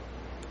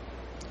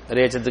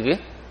 இறையச்சத்துக்கு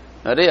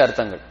நிறைய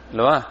அர்த்தங்கள்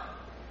இல்லவா?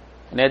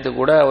 நேற்று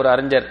கூட ஒரு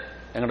அறிஞர்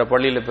எங்கட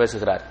பள்ளியில்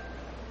பேசுகிறார்.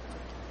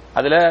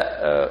 அதுல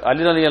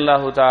அலி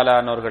ரலியல்லாஹு தஆலா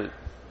அவர்கள்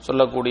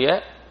சொல்லக்கூடிய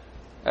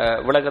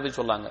விளக்கத்தை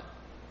சொல்லாங்க.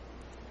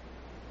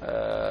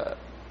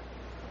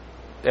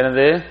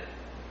 எனது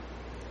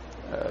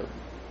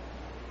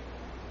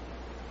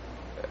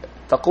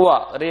தக்வா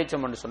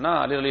இறையச்சம் என்று சொன்னா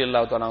அலி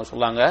ரலியல்லாஹு தஆலா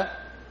சொல்லாங்க,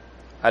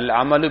 அல்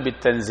அமலு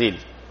பித்தன்சீல்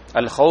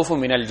அல் ஹவுஃபு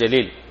மினல்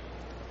ஜலீல்.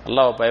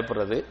 அல்லாஹ்வை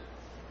பயப்படுறது,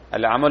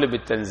 அல் அமலு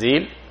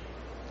பித்தன்சீல்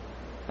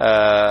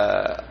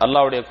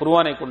அல்லாஹ்வுடைய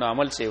குர்ஆனை கொண்டு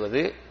அமல்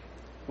செய்வது,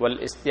 வல்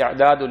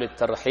இஸ்திஅதாது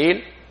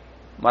லித்தர்ஹீல்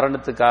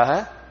மரணத்துக்காக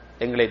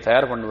எங்களை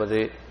தயார்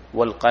பண்ணுவது,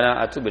 வல்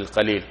கனாஅத்து பில்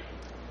கலீல்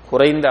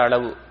குறைந்த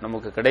அளவு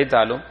நமக்கு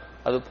கிடைத்தாலும்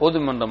அது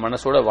போதும் என்ற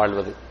மனசோட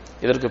வாழ்வது.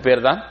 இதற்கு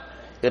பேர் தான்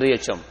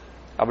இறையச்சம்.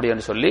 அப்படி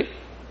என்று சொல்லி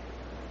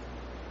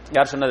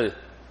யார் சொன்னது?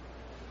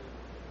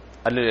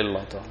 அலி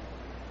ரலியல்லாஹு தஆலா.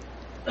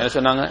 என்ன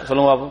சொன்னாங்க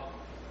சொல்லுங்க பாப்போம்.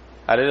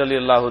 அலி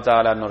ரலியல்லாஹு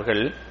தஆலா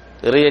அவர்கள்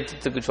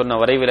இறையச்சத்துக்கு சொன்ன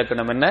வரை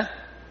விலக்கணம் என்ன?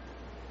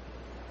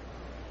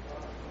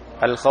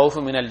 அல் ஹவுஃபு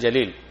மினல்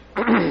ஜலீல்,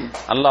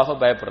 அல்லாஹ்வை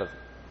பயப்படுறது.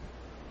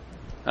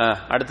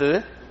 அடுத்தது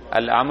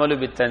அல் அமலு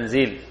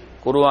பித்தன்சீல்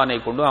குர்ஆனை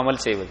கொண்டு அமல்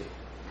செய்வது,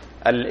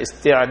 அல்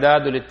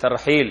இஸ்திஅதாது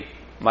லித்தர்ஹீல்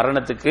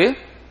மரணத்துக்கு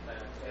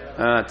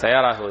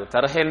தயாராகுவது.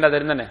 தர்ஹீல்னா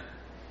தெரிந்தானே?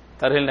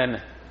 தர்ஹீல்னா என்ன?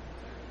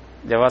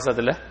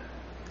 ஜவாசத்துல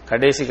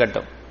கடைசி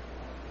கட்டம்.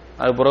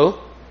 அது பிறகு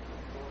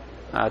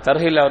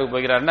தர்ஹீல் அவருக்கு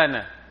போகிறாருன்னா என்ன?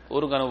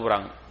 ஊருக்கு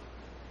அனுப்புறாங்க.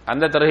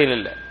 அந்த தர்ஹீல்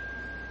இல்ல,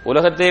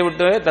 உலகத்தை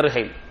விட்டு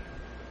தர்ஹீல்.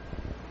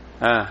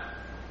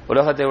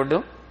 உலகத்தை விட்டு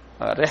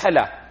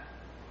ரெஹலா.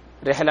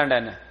 ரெஹலாண்டா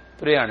என்ன?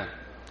 பிரயாணம்.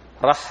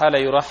 ரஹல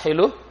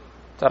யுரஹிலு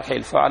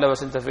தர்ஹீல் ஃபஅல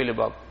வஸன்த ஃபீல்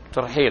பாப்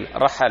தர்ஹீல்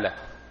ரஹல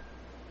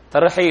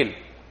தர்ஹீல்.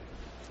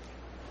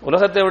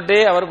 உலகத்தை விட்டே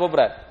அவர்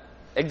போறார்,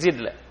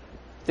 எக்ஸிட்ல,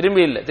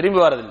 திரும்பி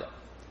வரதில்லை.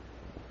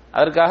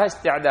 அதற்காக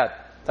இஸ்திஅதாத்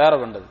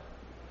தயார் பண்றது.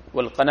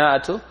 வல்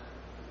கனாஅத்து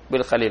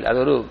பில் கலீல், அது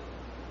ஒரு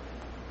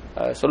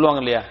சொல்லுவாங்க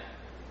இல்லையா,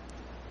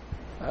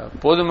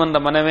 போதுமன்ற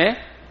மனமே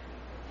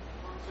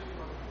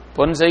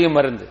பொன் செய்யும்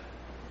மருந்து.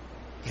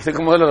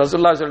 இதுக்கு முதல்ல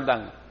ரசூலுல்லாஹ்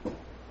சொல்லிட்டாங்க.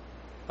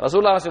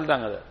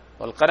 அது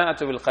வல்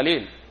கனாஅத்து பில்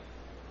கலீல்.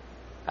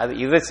 அது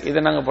இதை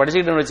நாங்க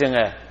படிச்சுக்கிட்டோம்னு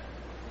வச்சுங்க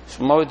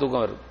சும்மாவே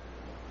தூக்கம் வரும்.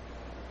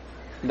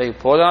 இந்த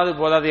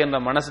போதாது என்ற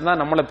மனசு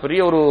தான் நம்மளை பெரிய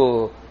ஒரு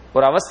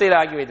ஒரு அவஸ்தையில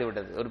ஆக்கி வைத்து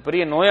விட்டது, ஒரு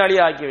பெரிய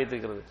நோயாளியா ஆக்கி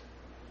வைத்திருக்கிறது.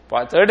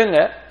 தேடுங்க,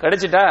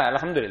 கிடைச்சிட்டா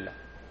அல்ஹம்துலில்லாஹ்.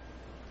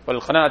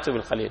 வல் கனாஅத்து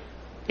பில் கலீல்.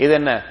 இது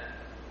என்ன?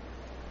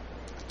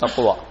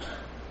 தக்வா.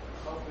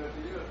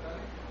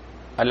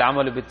 அல்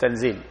அமலு பித்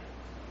தன்சீல்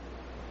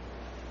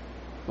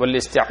வல்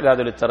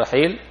இஸ்திஅதாது லித்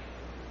தர்ஹீல்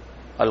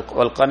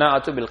வல்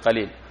கனாஅத்து பில்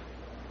கலீல்.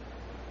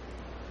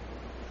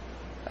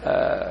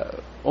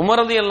 உமர்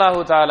ரலியல்லாஹு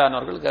தஆலா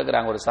அவர்கள்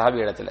கேட்கிறாங்க ஒரு சஹாபி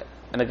இடத்துல,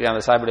 எனக்கு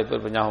அந்த சஹாபியோட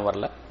பேர் ஞாபகம்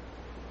வரல,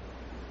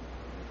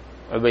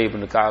 உபை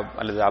இப்னு கஅப்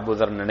அல்லது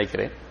அபூதர்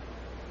நினைக்கிறேன்.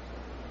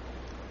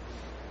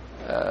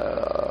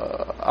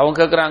 அவங்க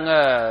கேட்கிறாங்க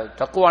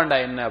தக்வாண்டா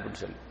என்ன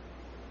அப்படின்னு சொல்லி.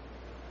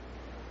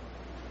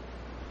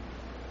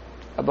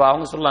 அப்ப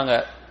அவங்க சொல்லாங்க,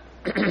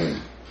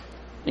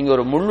 நீங்க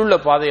ஒரு முள்ளுள்ள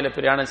பாதையில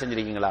பிரயாணம்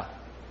செஞ்சிருக்கீங்களா?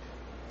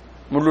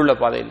 முள்ளுள்ள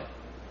பாதையில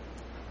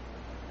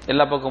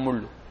எல்லா பக்கம்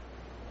முள்ளு.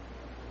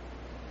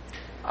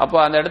 அப்ப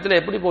அந்த இடத்துல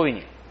எப்படி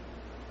போவீங்க?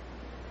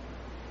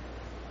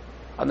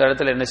 அந்த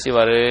இடத்துல என்ன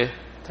செய்வாரு?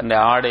 தன்னுடைய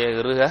ஆடையை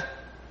இறுக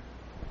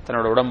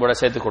தன்னோட உடம்போட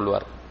சேர்த்துக்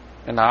கொள்வார்.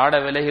 என்ன ஆடை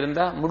விலகி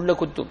இருந்தா முள்ள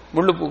குத்தும்,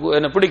 முள்ளு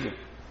என்ன பிடிக்கும்.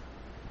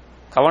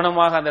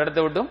 கவனமாக அந்த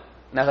இடத்தை விட்டும்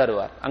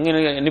நகருவார். அங்கே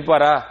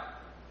நிற்பாரா?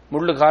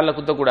 முள்ளு காலில்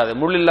குத்தக்கூடாது,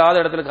 முள் இல்லாத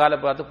இடத்துல காலை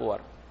பார்த்து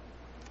போவார்.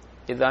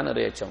 இதுதான்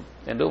இறையச்சம்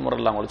என்று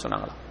உமரெல்லாம் அவங்களுக்கு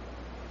சொன்னாங்களாம்.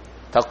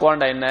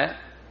 தக்வாண்டா என்ன?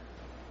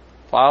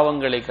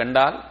 பாவங்களை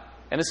கண்டால்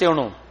என்ன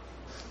செய்யணும்?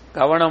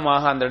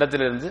 கவனமாக அந்த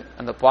இடத்துல இருந்து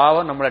அந்த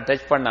பாவம் நம்மளை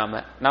டச் பண்ணாம,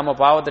 நம்ம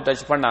பாவத்தை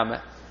டச் பண்ணாம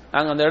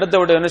நாங்க அந்த இடத்தை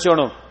விட்டு என்ன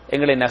செய்யணும்?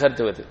 எங்களை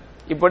நகர்த்துவது.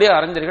 இப்படி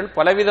அறிஞர்கள்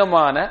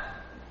பலவிதமான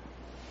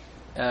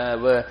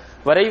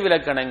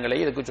வரைவிலக்கணங்களை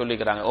இதுக்கு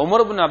சொல்லிக்கிறாங்க.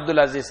 உமர் பின்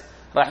அப்துல் அசீஸ்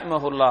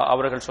ரஹ்மஹுல்லா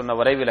அவர்கள் சொன்ன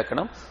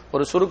வரைவிலக்கணம்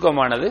ஒரு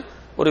சுருக்கமானது,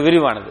 ஒரு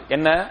விரிவானது.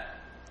 என்ன?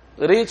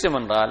 இறையச்சம்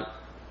என்றால்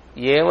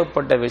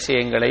ஏவப்பட்ட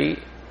விஷயங்களை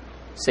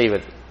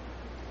செய்வது,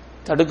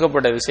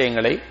 தடுக்கப்பட்ட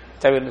விஷயங்களை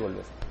தவிர்த்து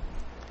கொள்வது.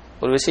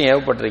 ஒரு விஷயம்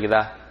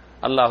ஏவப்பட்டிருக்குதா,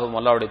 அல்லாஹும்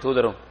அல்லாஹ்வுடைய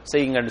தூதரும்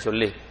செய்யுங்கன்னு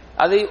சொல்லி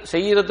அதை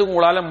செய்யறதுக்கு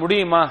உங்களால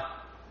முடியுமா?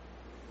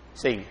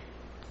 செய்யுங்க.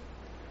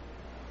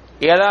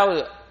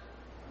 ஏதாவது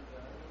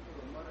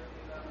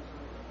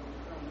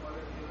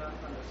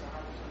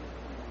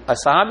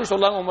சாபி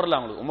சொல்லாங்க,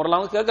 உமர்லாம்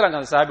உமர்லாம் கேட்கறாங்க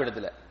அந்த சாபி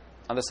இடத்துல.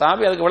 அந்த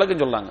சாபி அதுக்கு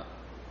விளக்கம் சொல்லாங்க.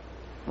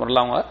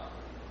 உமர்லாம்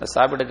அந்த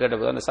சாபிட்ட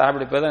கேட்ட அந்த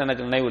சாபிட பேர் தான்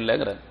எனக்கு நினைவு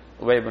இல்லைங்கிறேன்.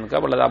 உபை இப்னு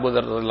கஅப் அல்லது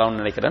அபூதர்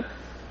ரலியல்லாஹு நினைக்கிறேன்.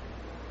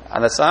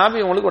 அந்த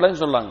சாபி உங்களுக்கு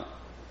விளக்கம் சொல்லாங்க.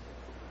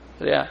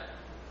 சரியா?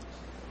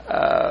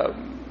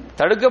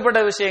 தடுக்கப்பட்ட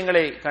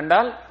விஷயங்களை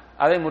கண்டால்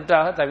அதை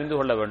முற்றாக தவிர்த்து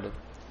கொள்ள வேண்டும்.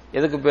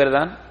 எதுக்கு பேர்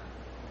தான்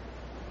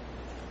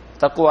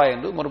தக்வா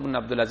என்று உமர் பின்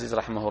அப்துல் அசீஸ்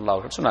ரஹ்மஹுல்லாஹ்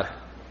அவர்கள் சொன்னார்கள்.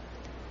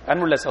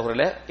 அன்புள்ள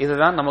சகோதரர்களே,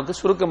 இதுதான் நமக்கு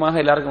சுருக்கமாக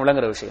எல்லாருக்கும்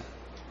விளங்குற விஷயம்.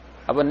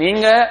 அப்ப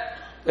நீங்க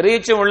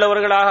இறையச்சம்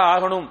உள்ளவர்களாக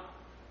ஆகணும்,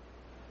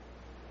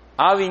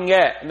 ஆவீங்க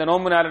இந்த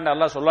நோன்பு நாள் என்று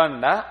அல்லாஹ்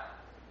சொல்லான்டா,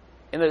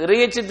 இந்த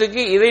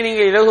இறையச்சத்துக்கு இதை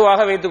நீங்க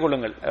இலகுவாக வைத்துக்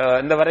கொள்ளுங்கள்.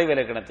 இந்த வரை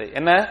விலக்கணத்தை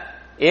என்ன?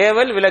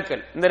 ஏவல்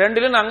விலக்கல், இந்த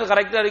ரெண்டிலும் நாங்க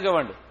கரெக்டா இருக்க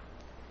வேண்டும்.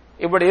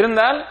 இப்படி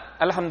இருந்தால்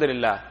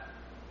அல்ஹம்துலில்லாஹ்.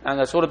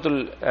 நாங்க சூரத்துல்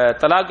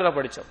தலாக்ல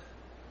படிச்சோம்,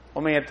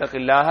 உமை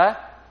யத்தகில்லாஹ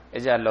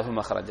யஜஅல் லஹு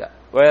மக்ரஜா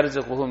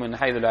வயர்ஸுகுஹு மின்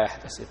ஹைது லா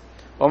யஹ்தஸிப்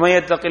ومن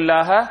يتق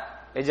الله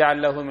يجعل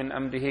له من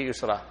امره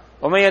يسرا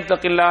ومن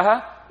يتق الله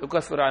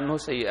يكفر عنه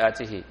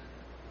سيئاته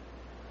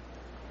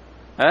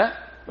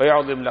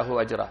ويعظم له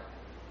اجرا.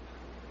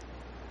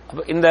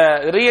 இந்த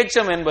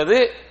இறையச்சம் என்பது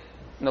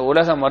இந்த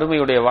உலக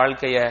மறுமையுடைய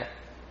வாழ்க்கையை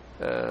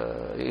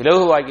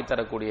இலகுவாக்கி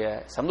தரக்கூடிய,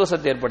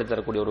 சந்தோஷத்தை ஏற்படுத்தி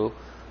தரக்கூடிய ஒரு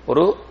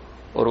ஒரு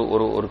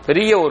ஒரு ஒரு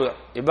பெரிய ஒரு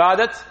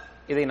இபாதத்.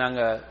 இதை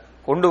நாங்க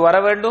கொண்டு வர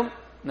வேண்டும்.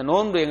 இந்த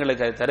நோன்பு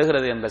எங்களுக்கு அதை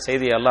தருகிறது என்ற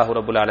செய்தியை அல்லாஹ்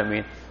ரப்புல்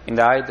ஆலமீன் இந்த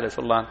ஆயத்தில்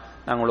சொல்லான்.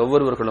 நாங்கள்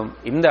ஒவ்வொருவர்களும்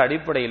இந்த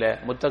அடிப்படையில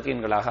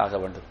முத்தகீன்களாக ஆக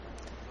வேண்டும்,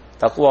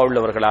 தக்வா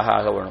உள்ளவர்களாக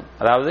ஆக வேண்டும்.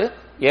 அதாவது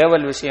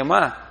ஏவல் விஷயமா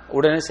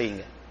உடனே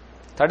செய்யுங்க,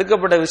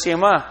 தடுக்கப்பட்ட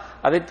விஷயமா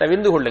அதை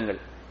தவிர்த்து கொள்ளுங்கள்.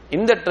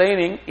 இந்த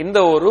ட்ரைனிங், இந்த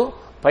ஒரு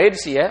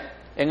பயிற்சியை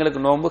எங்களுக்கு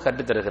நோன்பு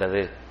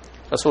கற்றுத்தருகிறது.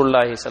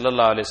 ரசூலுல்லாஹி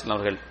ஸல்லல்லாஹு அலைஹி வஸல்லம்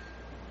அவர்கள்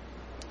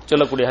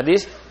சொல்லக்கூடிய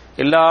ஹதீஸ்,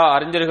 எல்லா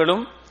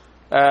அறிஞர்களும்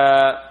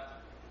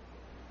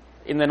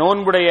இந்த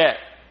நோன்புடைய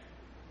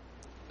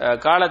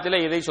காலத்தில்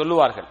இதை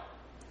சொல்லுவார்கள்.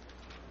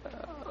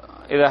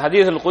 இது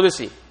ஹதீஸுல்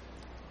குதுசி,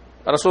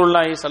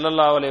 ரசூலுல்லாஹி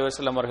ஸல்லல்லாஹு அலைஹி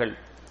வஸல்லம் அவர்கள்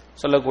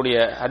சொல்லக்கூடிய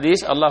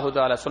ஹதீஸ். அல்லாஹு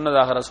தஆலா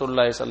சொன்னதாக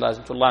ரசூலுல்லாஹி ஸல்லல்லாஹு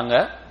அலைஹி வஸல்லம் சொன்னாங்க,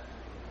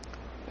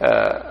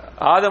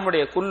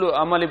 ஆதமுடைய குல்லு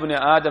அமல் இப்னு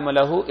ஆதம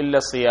லஹு இல்ல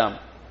ஸியாம்,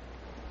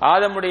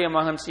 ஆதமுடைய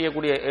மகன்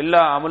செய்யக்கூடிய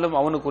எல்லா அமலும்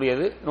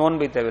அவனுக்குரியது,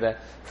 நோன்பை தவிர.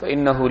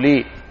 ஃபஇன்னஹு லீ,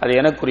 அது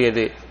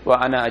எனக்குரியது. வ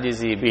அன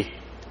அஜ்ஸி பி,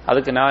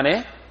 அதுக்கு நானே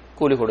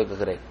கூலி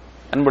கொடுக்குகிறேன்.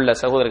 அன்புள்ள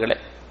சகோதரர்களே,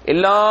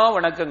 எல்லா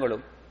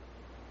வணக்கங்களும்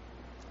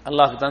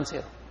அல்லாஹ் தான்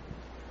சேரும்.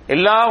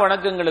 எல்லா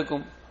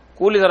வணக்கங்களுக்கும்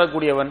கூலி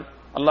தரக்கூடியவன்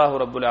அல்லாஹு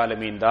ரப்புல்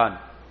ஆலமீன் தான்.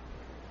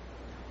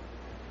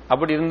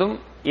 அப்படி இருந்தும்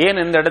ஏன்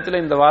இந்த இடத்துல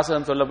இந்த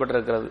வாசகம்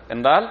சொல்லப்பட்டிருக்கிறது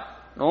என்றால்,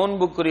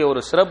 நோன்புக்குரிய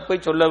ஒரு சிறப்பை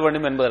சொல்ல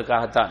வேண்டும்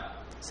என்பதற்காகத்தான்.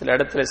 சில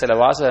இடத்துல சில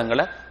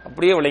வாசகங்களை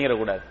அப்படியே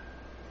விளங்கிடக்கூடாது.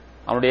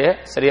 அவனுடைய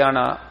சரியான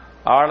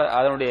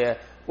அதனுடைய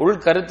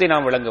உள்கருத்தை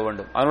நாம் விளங்க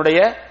வேண்டும். அதனுடைய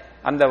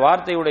அந்த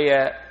வார்த்தையுடைய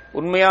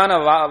உண்மையான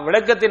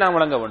விளக்கத்தை நாம்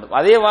விளங்க வேண்டும்.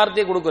 அதே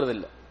வார்த்தையை கொடுக்கறது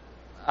இல்லை,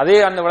 அதே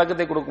அந்த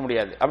விளக்கத்தை கொடுக்க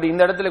முடியாது. அப்படி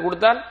இந்த இடத்துல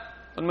கொடுத்தால்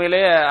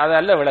உண்மையிலேயே அது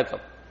அல்ல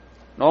விளக்கம்.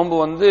 நோன்பு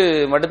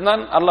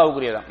மட்டும்தான்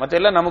அல்லாஹ்வுக்குரியதான், மற்ற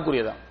எல்லாம்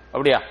நமக்குரியதான்.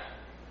 அப்படியா?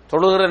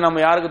 தொழுகிற நம்ம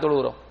யாருக்கு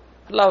தொழுகிறோம்?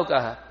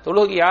 அல்லாஹ்வுக்காக.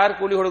 தொழுகைக்கு யார்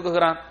கூலி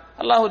கொடுக்குகிறான்?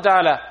 அல்லாஹு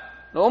தஆலா.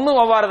 நோன்பு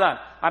அவ்வாறுதான்.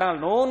 ஆனால்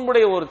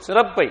நோன்புடைய ஒரு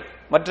சிறப்பை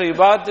மற்ற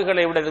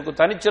இபாதத்துகளை விட இதுக்கு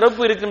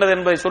தனிச்சிறப்பு இருக்கின்றது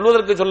என்பதை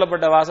சொல்வதற்கு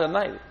சொல்லப்பட்ட வாசகம்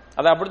தான் இது.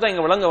 அதை அப்படித்தான்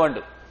இங்க விளங்க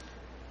வேண்டும்.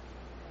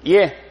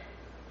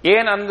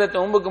 ஏன் அந்த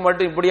நோன்புக்கு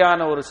மட்டும்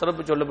இப்படியான ஒரு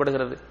சிறப்பு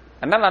சொல்லப்படுகிறது?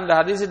 ஆனால் அந்த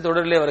ஹதீஸின்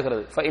தொடரிலே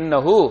வருகிறது,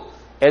 ஃபஇன்னஹு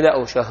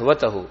யதஉ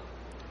ஷஹ்வதஹு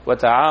வ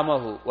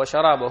தஆமஹு வ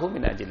ஷராபஹு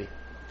மின் அஜ்லி.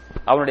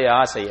 அவனுடைய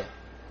ஆசையை,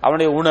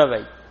 அவனுடைய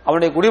உணவை,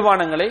 அவனுடைய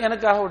குடிபானங்களை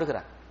எனக்காக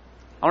விடுகிறான்.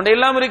 அவனுடைய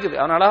எல்லாம் இருக்குது.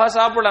 அவன் அழகா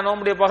சாப்பிடலாம்,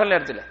 நோம்புடைய பகல்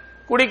நேரத்தில்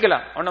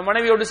குடிக்கலாம், அவன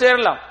மனைவியோடு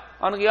சேரலாம்,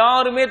 அவனுக்கு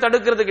யாருமே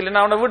தடுக்கிறதுக்கு இல்லை.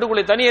 அவனை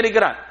வீட்டுக்குள்ளே தனியே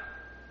இருக்கிறான்.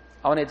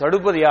 அவனை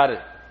தடுப்பது யாரு?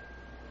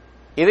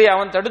 இதை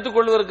அவன் தடுத்துக்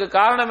கொள்வதற்கு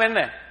காரணம் என்ன?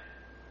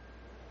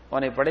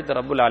 அவனை படைத்த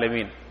ரப்புல்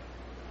ஆலமீன்.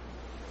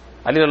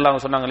 அலி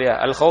ரலியல்லாஹு சொன்னாங்க இல்லையா,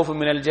 அல் ஹௌஃபு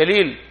மினல்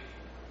ஜலீல்.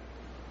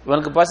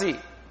 இவனுக்கு பசி,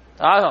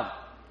 தாகம்,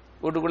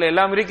 வீட்டுக்குள்ள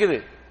எல்லாம் இருக்குது.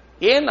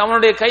 ஏன்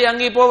அவனுடைய கை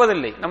அங்கே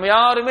போவதில்லை? நம்ம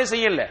யாருமே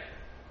செய்யல.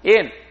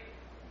 ஏன்?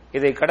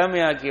 இதை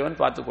கடமையாக்கியவன்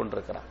பார்த்துக்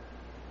கொண்டிருக்கிறான்.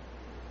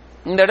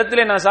 இந்த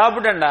இடத்துல நான்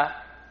சாப்பிட்டேன்டா,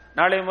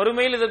 நாளை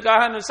மறுமையில்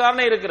இதற்காக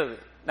விசாரணை இருக்கிறது,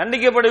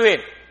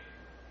 தண்டிக்கப்படுவேன்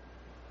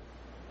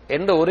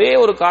என்ற ஒரே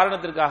ஒரு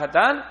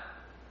காரணத்திற்காகத்தான்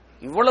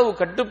இவ்வளவு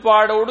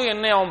கட்டுப்பாடோடு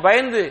என்னை அவன்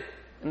பயந்து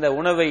இந்த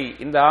உணவை,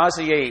 இந்த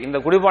ஆசையை, இந்த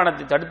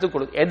குடிபானத்தை தடுத்துக்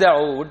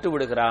விட்டு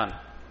விடுகிறான்.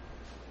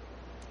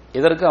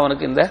 இதற்கு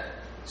அவனுக்கு இந்த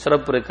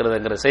சிறப்பு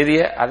இருக்கிறதுங்கிற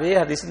செய்தியை அதே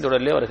ஹதீஸின்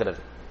தொடரிலே வருகிறது.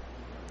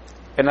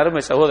 என்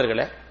அருமை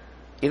சகோதரர்களே,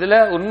 இதுல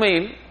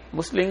உண்மையில்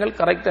முஸ்லீம்கள்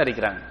கரெக்டா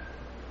இருக்கிறாங்க.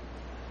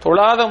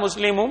 தொழாத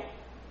முஸ்லீமும்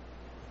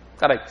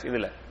கரெக்ட்.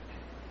 இதுல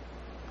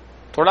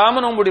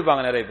தொழாம நோன்பு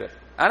பிடிப்பாங்க நிறைய பேர்.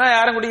 ஆனா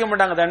யாரும் குடிக்க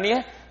மாட்டாங்க தண்ணியை,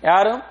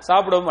 யாரும்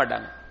சாப்பிடவும்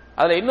மாட்டாங்க.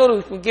 அதுல இன்னொரு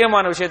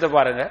முக்கியமான விஷயத்தை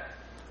பாருங்க.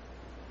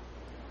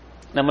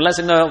 நம்ம எல்லாம்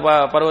சின்ன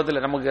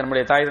பருவத்தில் நமக்கு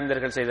நம்முடைய தாய்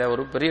தந்தையர்கள் செய்த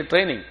ஒரு பெரிய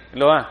ட்ரைனிங்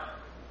இல்லவா?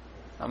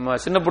 நம்ம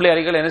சின்ன பிள்ளை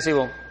அறிக்கையில் என்ன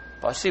செய்வோம்?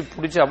 பசி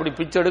பிடிச்சி அப்படி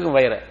பிச்சு எடுக்கும்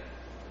வயிற,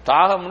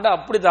 தாகம் உண்டு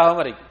அப்படி தாகம்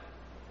வரைக்கும்.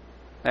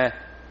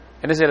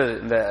 என்ன செய்யறது?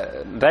 இந்த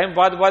டைம்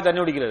பார்த்து பார்த்து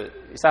தண்ணி குடிக்கிறது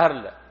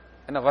சஹரில்.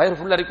 என்ன வயிறு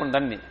ஃபுல்லா இருக்கும்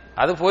தண்ணி,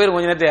 அது போயிடும்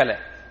கொஞ்ச நேரத்தையால.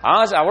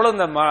 ஆசை அவ்வளவு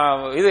இந்த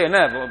இது என்ன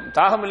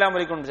தாகம் இல்லாம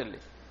இருக்கும்னு சொல்லி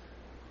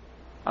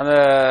அந்த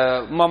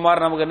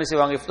உமாமார் நமக்கு என்ன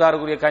செய்வாங்க?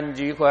 இஃப்தாருக்குரிய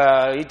கஞ்சி,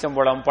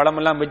 ஈச்சம்பழம், பழம்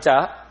எல்லாம் வச்சா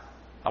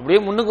அப்படியே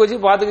முன்னுக்கு வச்சு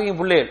பாத்துக்கிறீங்க.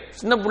 பிள்ளைகள்,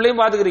 சின்ன பிள்ளையும்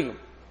பாத்துக்கிறீங்க.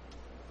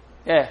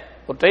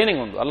 ஒரு ட்ரைனிங்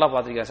உண்டு. எல்லாம்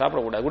பாத்துக்க,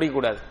 சாப்பிடக்கூடாது,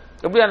 குடிக்கக்கூடாது.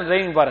 எப்படியான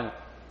ட்ரைனிங் பாருங்க.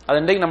 அது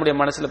இன்றைக்கு நம்முடைய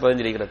மனசுல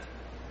பதிஞ்சிருக்கிறது.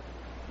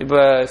 இப்ப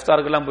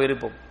இஃப்தாருக்கெல்லாம்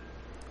போயிருப்போம்,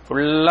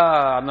 ஃபுல்லா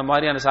அந்த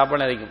மாதிரியான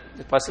சாப்பாடு இருக்கும்.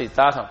 பசி,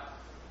 தாகம்.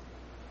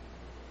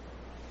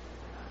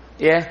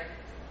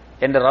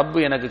 என்ற ரப்பு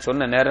எனக்கு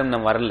சொன்ன நேரம்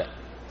இன்னும் வரல,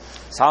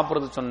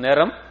 சாப்பிட்றது சொன்ன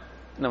நேரம்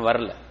இன்னும்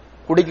வரல,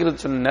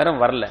 குடிக்கிறது சொன்ன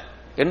நேரம் வரல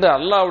என்று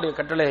அல்லாஹ்வுடைய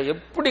கட்டளை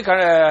எப்படி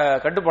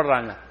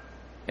கட்டுப்படுறாங்க?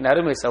 என்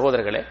அருமை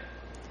சகோதரர்களே,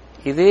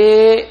 இதே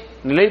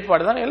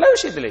நிலைப்பாடு தான் எல்லா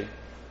விஷயத்திலையும்.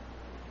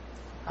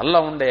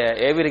 அல்லாஹ் உடைய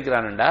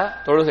ஏவிருக்கிறான்டா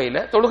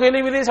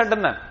தொழுகையிலையும் இதே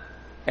சட்டம் தான்.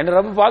 என்ற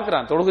ரப்பு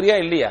பார்க்கிறான், தொழுகிறியா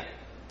இல்லையா?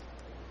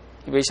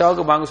 இப்ப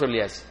இஷாவுக்கு பாங்க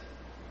சொல்லியாச்சு.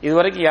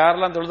 இதுவரைக்கும்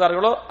யாரெல்லாம்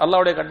தொழுதார்களோ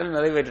அல்லாஹ்வுடைய கட்டளை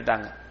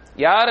நிறைவேற்றிட்டாங்க.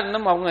 யார்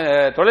இன்னும் அவங்க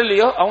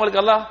தொழிலையோ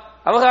அவங்களுக்கு அல்லாஹ்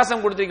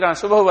அவகாசம் கொடுத்திருக்கிறான்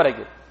சுபஹ்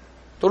வரைக்கும்.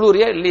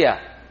 தொழுகிறியா இல்லையா?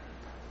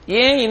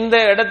 ஏன் இந்த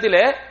இடத்துல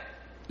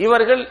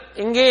இவர்கள்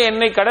இங்கே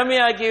என்னை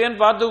கடமையாக்கியவன்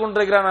பார்த்து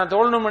கொண்டிருக்கிறான், நான்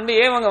தோழணும் என்று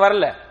ஏன் அவங்க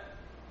வரல?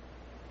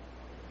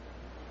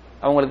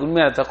 அவங்களுக்கு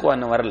உண்மையான தக்குவா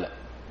இன்னும் வரல.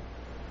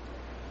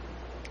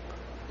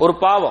 ஒரு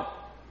பாவம்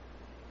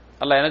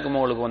அல்லாஹ் எனக்கும்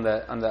உங்களுக்கு அந்த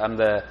அந்த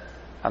அந்த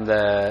அந்த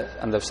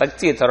அந்த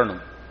சக்தியை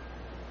தரணும்,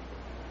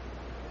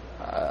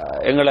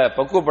 எங்களை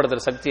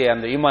பக்குவப்படுத்துற சக்தியை,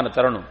 அந்த ஈமான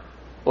தரணும்.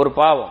 ஒரு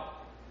பாவம்,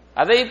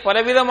 அதை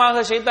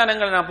பலவிதமாக சைத்தான்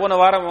எங்களை, நான் போன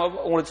வாரம்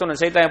உங்களுக்கு சொன்ன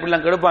சைத்தான்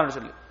எப்படிலாம் கெடுப்பான்னு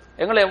சொல்லி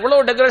எங்களை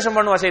எவ்வளவு டெக்கரேஷன்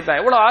பண்ணுவான் சைத்தான்,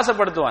 எவ்வளவு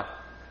ஆசைப்படுத்துவான்.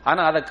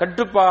 ஆனா அதை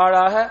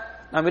கட்டுப்பாடாக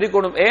நாம்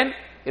இருக்கணும். ஏன்?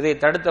 இதை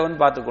தடுத்தவன்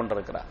பார்த்து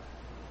கொண்டிருக்கிறான்.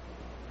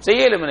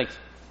 செய்யலும், எனக்கு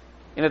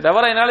இந்த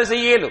தவிர என்னால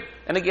செய்யலும்.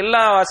 எனக்கு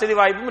எல்லா வசதி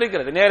வாய்ப்பும்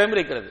இருக்கிறது, நேரம்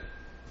இருக்கிறது,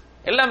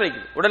 எல்லாம்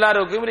இருக்குது, உடல்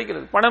ஆரோக்கியம்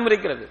இருக்கிறது, பணம்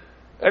இருக்கிறது,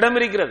 இடம்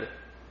இருக்கிறது.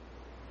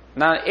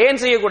 நான்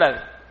ஏன் செய்யக்கூடாது?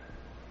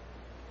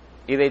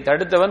 இதை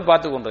தடுத்தவன்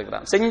பார்த்து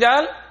கொண்டிருக்கிறான்.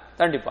 செஞ்சால்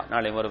தண்டிப்பான்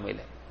நாளை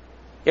மறுமையில.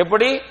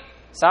 எப்படி?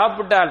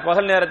 சாப்பிட்டால்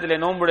பகல் நேரத்திலே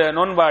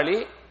நோன்பாளி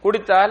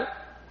குடித்தால்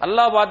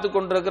அல்லாஹ் பார்த்து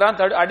கொண்டிருக்கிறான்,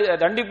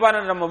 தண்டிப்பான்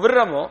நம்ம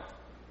விடுறோமோ,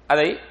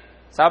 அதை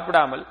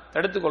சாப்பிடாமல்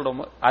தடுத்துக்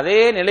கொள்றோமோ, அதே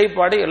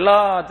நிலைப்பாடு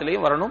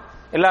எல்லாத்திலையும் வரணும்,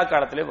 எல்லா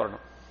காலத்திலையும்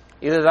வரணும்.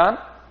 இதுதான்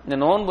இந்த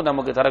நோன்பு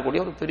நமக்கு தரக்கூடிய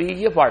ஒரு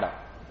பெரிய பாடம்.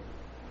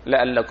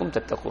 லஅல்லக்கும்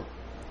தத்தகூன்.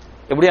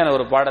 எப்படியான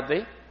ஒரு பாடத்தை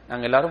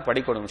நாங்கள் எல்லாரும்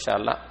படிக்கணும் இன்ஷா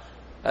அல்லாஹ்.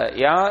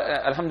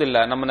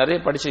 அல்ஹம்துலில்லாஹ் நம்ம நிறைய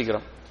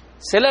படிச்சிருக்கிறோம்.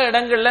 சில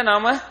இடங்கள்ல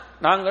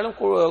நாங்களும்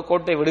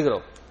கோட்டை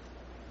விடுகிறோம்.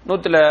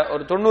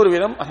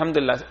 90%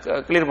 அல்ஹம்துலில்லாஹ்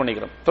கிளியர்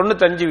பண்ணிக்கிறோம்.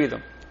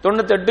 95%,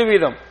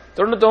 98%,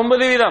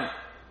 99%.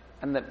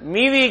 அந்த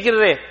மீதி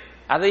இருக்கிறதே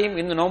அதையும்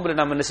இந்த நோன்புல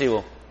நாம் என்ன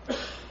செய்வோம்?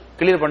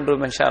 கிளியர்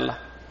பண்றோம் இன்ஷா அல்லாஹ்.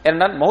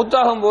 ஏனென்றால்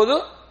மௌத்தாகும் போது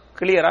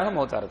கிளியராக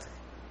மௌத்தாருது.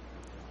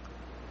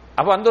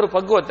 அப்ப அந்த ஒரு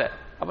பக்குவத்தை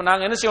அப்ப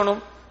நாங்க என்ன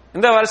செய்யணும்?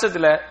 இந்த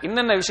வருஷத்துல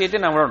இன்னென்ன விஷயத்தை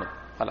நான் விடணும்.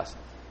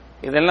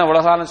 இதெல்லாம்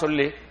உலகாலம்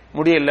சொல்லி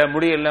முடியல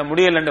முடியல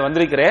முடியலன்னு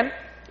வந்திருக்கிறேன்.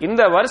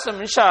 இந்த வருஷம்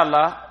இன்ஷா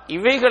அல்லாஹ்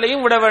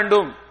இவைகளையும் விட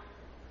வேண்டும்,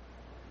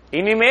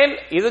 இனிமேல்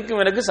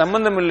இதுக்கும் எனக்கு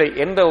சம்பந்தம் இல்லை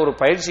என்ற ஒரு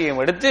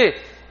பயிற்சியையும் எடுத்து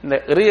இந்த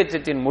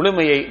இறையச்சத்தின்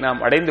முழுமையை நாம்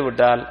அடைந்து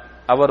விட்டால்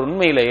அவர்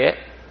உண்மையிலேயே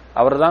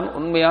அவர்தான்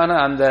உண்மையான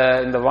அந்த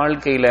இந்த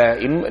வாழ்க்கையில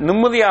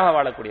நிம்மதியாக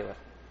வாழக்கூடியவர்,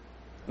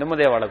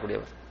 நிம்மதியாக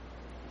வாழக்கூடியவர்.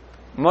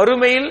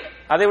 மறுமையில்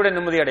அதை விட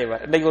நிம்மதி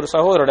அடைவார். இன்றைக்கு ஒரு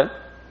சகோதரருடன்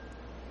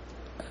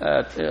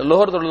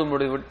லோகர் தொழுது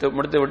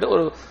முடித்துவிட்டு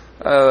ஒரு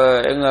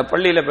எங்க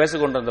பள்ளியில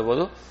பேசிக் கொண்டிருந்த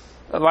போது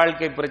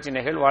வாழ்க்கை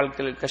பிரச்சனைகள்,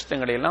 வாழ்க்கை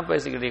கஷ்டங்களை எல்லாம்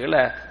பேசிக்கிட்டீங்கள,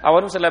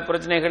 அவரும் சில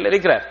பிரச்சனைகள்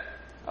இருக்கிறார்.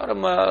 அவர்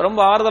ரொம்ப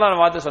ஆறுதலான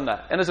வார்த்தை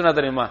சொன்னார். என்ன சொன்னா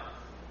தெரியுமா?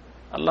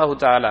 அல்லாஹு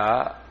தஆலா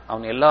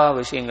அவன் எல்லா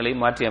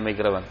விஷயங்களையும் மாற்றி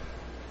அமைக்கிறவன்.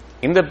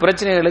 இந்த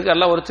பிரச்சனைகளுக்கு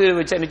அல்லாஹ் ஒரு தீர்வு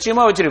வச்சா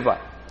நிச்சயமா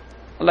வச்சிருப்பார்.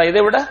 அல்லாஹ்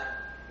இதை விட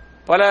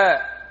பல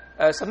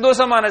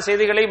சந்தோஷமான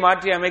செய்திகளை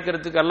மாற்றி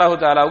அமைக்கிறதுக்கு அல்லாஹு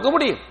தஆலாவுக்கு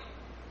முடியும்.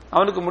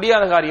 அவனுக்கு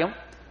முடியாத காரியம்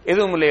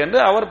எதுவும் இல்லை என்று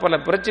அவர் பல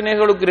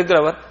பிரச்சனைகளுக்கு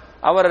இருக்கிறவர்.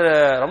 அவர்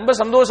ரொம்ப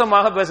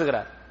சந்தோஷமாக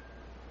பேசுகிறார்.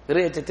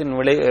 இறையச்சத்தின்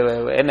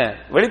என்ன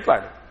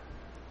வெளிப்பாடு,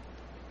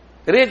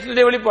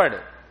 இறையச்சத்துடைய வெளிப்பாடு.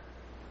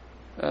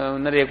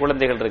 நிறைய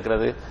குழந்தைகள்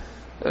இருக்கிறது,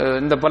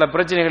 இந்த பல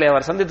பிரச்சனைகளை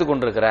அவர் சந்தித்துக்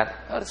கொண்டிருக்கிறார்.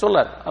 அவர்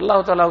சொல்லார்,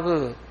 அல்லாஹு தஆலாவுக்கு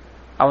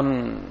அவன்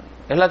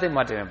எல்லாத்தையும்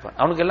மாற்றி அமைப்பான்,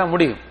 அவனுக்கு எல்லாம்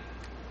முடியும்,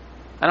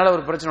 அதனால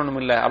ஒரு பிரச்சனை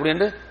ஒன்றும் இல்லை அப்படி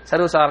என்று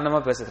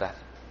சர்வசாதாரணமா பேசுகிறார்.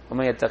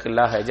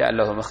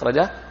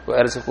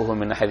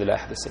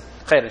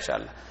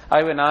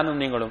 ஆகவே நானும்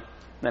நீங்களும்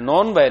இந்த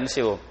நோன்பை என்ன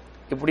செய்வோம்,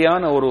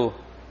 இப்படியான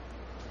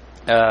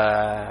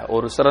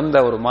ஒரு சிறந்த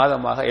ஒரு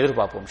மாதமாக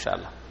எதிர்பார்ப்போம் இன்ஷா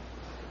அல்லாஹ்.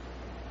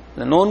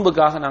 இந்த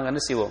நோன்புக்காக நாங்கள்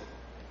என்ன செய்வோம்,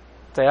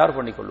 தயார்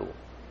பண்ணிக்கொள்வோம்,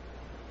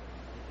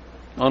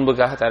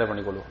 நோன்புக்காக தயார்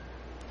பண்ணிக்கொள்வோம்.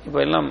 இப்போ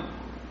எல்லாம்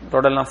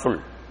ரோடெல்லாம்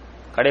ஃபுல்,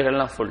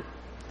 கடைகள்லாம் ஃபுல்.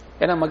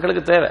 ஏன்னா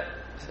மக்களுக்கு தேவை,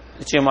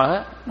 நிச்சயமாக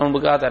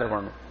நோன்புக்காக தயார்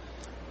பண்ணணும்.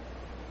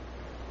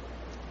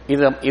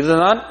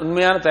 இதுதான்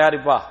உண்மையான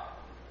தயாரிப்பா.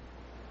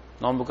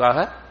 நோன்புக்காக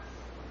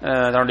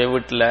தன்னுடைய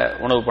வீட்டில்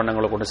உணவு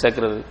பண்டங்களை கொண்டு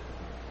சேர்க்கிறது,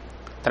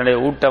 தன்னுடைய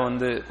ஊட்டை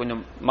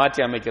கொஞ்சம் மாற்றி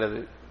அமைக்கிறது.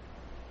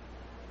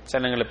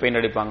 சிலங்களை பெயிண்ட்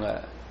அடிப்பாங்க,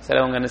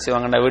 சிலவங்க என்ன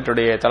செய்வாங்கன்னா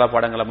வீட்டுடைய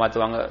தளப்பாடங்களை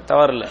மாற்றுவாங்க,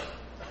 தவறில்லை.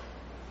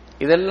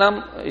 இதெல்லாம்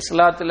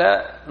இஸ்லாத்தில்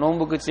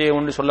நோன்புக்கு செய்ய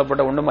ஒன்று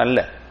சொல்லப்பட்ட ஒன்றும் அல்ல,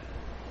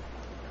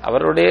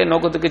 அவருடைய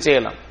நோக்கத்துக்கு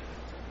செய்யலாம்.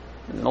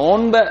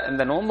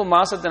 இந்த நோன்பு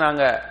மாசத்தை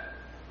நாங்க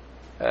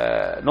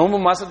நோன்பு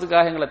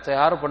மாசத்துக்காக எங்களை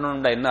தயார்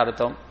பண்ணணும்டா என்ன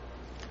அர்த்தம்?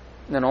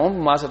 இந்த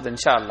நோன்பு மாசத்தை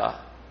இன்ஷா அல்லாஹ்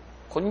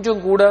கொஞ்சம்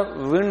கூட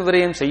வீண்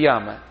விரயம்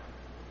செய்யாம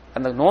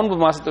அந்த நோன்பு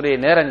மாசத்துடைய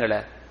நேரங்களை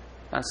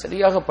நான்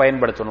சரியாக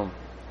பயன்படுத்தணும்.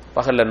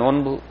 பகல்ல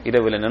நோன்பு,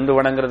 இரவில் நின்று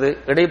வணங்குறது,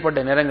 இடைப்பட்ட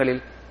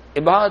நேரங்களில்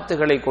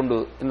இபாதத்துகளை கொண்டு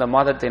இந்த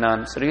மாதத்தை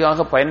நான்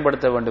சரியாக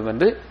பயன்படுத்த வேண்டும்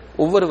என்று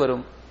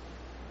ஒவ்வொருவரும்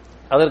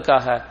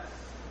அதற்காக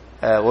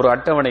ஒரு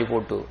அட்டவணை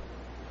போட்டு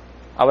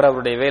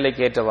அவருடைய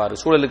வேலைக்கு ஏற்றவாறு,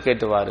 சூழலுக்கு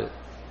ஏற்றவாறு,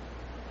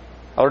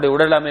 அவருடைய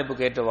உடல்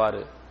அமைப்புக்கு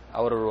ஏற்றவாறு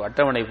அவர் ஒரு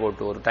அட்டவணை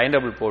போட்டு, ஒரு டைம்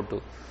டேபிள் போட்டு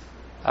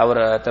அவர்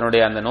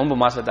தன்னுடைய அந்த நோன்பு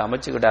மாசத்தை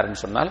அமைச்சுக்கிட்டாருன்னு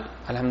சொன்னால்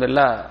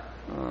அல்ஹம்துலில்லாஹ்,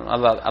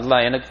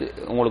 அல்லாஹ் எனக்கு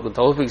உங்களுக்கு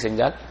தௌஃபீக்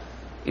செஞ்சால்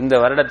இந்த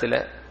வருடத்தில்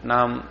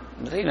நாம்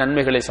நிறைய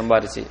நன்மைகளை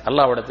சம்பாதிச்சு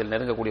அல்லாஹ்விடத்தில்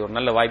நெருங்கக்கூடிய ஒரு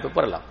நல்ல வாய்ப்பு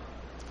பெறலாம்.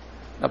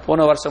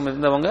 போன வருஷம்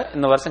இருந்தவங்க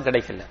இந்த வருஷம்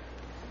கிடைக்கல,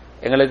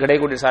 எங்களுக்கு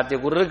கிடைக்கக்கூடிய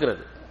சாத்தியக்கூறு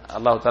இருக்கிறது.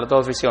 அல்லாஹ் தஆலா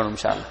தௌஃபீக் செய்யணும்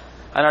இன்ஷா அல்லாஹ்.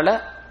 அதனால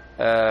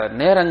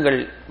நேரங்கள்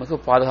மிக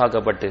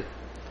பாதுகாக்கப்பட்டு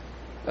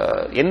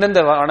எந்தெந்த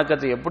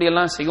வணக்கத்தை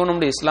எப்படியெல்லாம்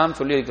செய்யணும்னு இஸ்லாம்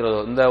சொல்லி இருக்கிறதோ,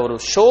 இந்த ஒரு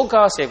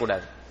ஷோக்காக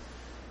செய்யக்கூடாது.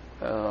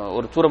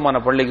 ஒரு தூரமான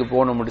பள்ளிக்கு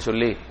போகணும்னு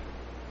சொல்லி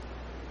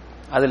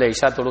அதுல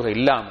இஷா தொழுகை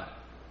இல்லாம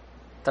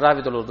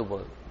தராவி தொழுவது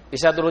போகுது.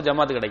 இஷா தொழுகை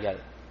ஜமாத்து கிடைக்காது,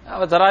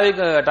 அவர்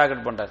தராவிக்கு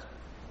டார்கெட் பண்றாரு.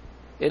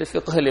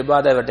 ஃபிக்ஹுல்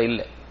இபாதா வெட்ட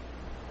இல்லை,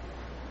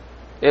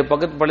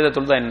 பக்கத்து பள்ளியில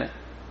தொழுதா என்ன,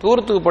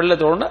 தூரத்துக்கு பள்ளியில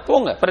தொழுனா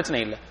போங்க,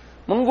 பிரச்சனை இல்லை.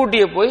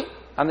 முன்கூட்டியே போய்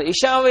அந்த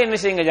இஷாவை என்ன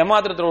செய்யுங்க,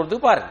 ஜமாத்துல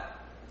தொழுறதுக்கு பாருங்க.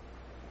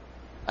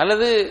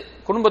 அல்லது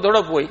குடும்பத்தோட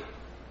போய்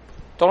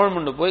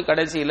தொழமுண்டு போய்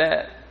கடைசியில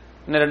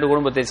இன்னும் 2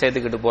 குடும்பத்தை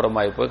சேர்த்துக்கிட்டு போற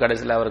மாதிரி போய்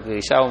கடைசியில் அவருக்கு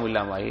இஷாவும்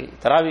இல்லாமாயி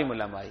தராவியும்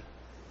இல்லாமாயி,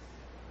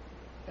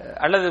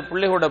 அல்லது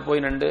பிள்ளைகளோட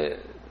போய் நின்று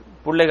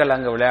பிள்ளைகள்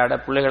அங்க விளையாட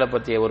பிள்ளைகளை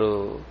பற்றிய ஒரு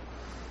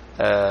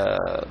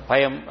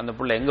பயம், அந்த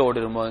பிள்ளை எங்க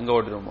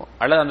ஓடிடுமோ,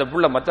 அல்லது அந்த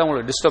பிள்ளை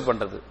மற்றவங்களை டிஸ்டர்ப்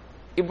பண்றது,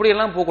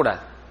 இப்படியெல்லாம்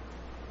போகக்கூடாது.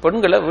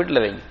 பெண்களை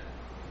வீட்டில் வைங்க,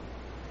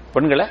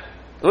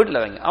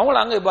 அவங்கள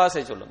அங்க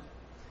இபாதத்தை சொல்லுங்க.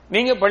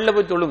 நீங்க பள்ளியில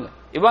போய் தொழுங்க.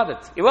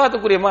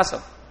 இபாதத்துக்குரிய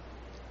மாசம்.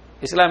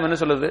 இஸ்லாம் என்ன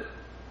சொல்லுது?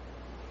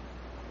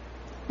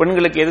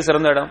 பெண்களுக்கு எது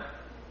சிறந்த இடம்?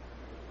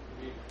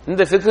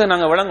 இந்த ஃபிக்ஹ்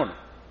நாங்க வழங்கணும்.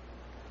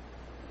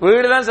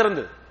 வீடு தான்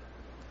சிறந்தது.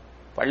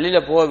 பள்ளியில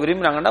போக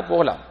விரும்பினாங்கன்னா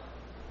போகலாம்.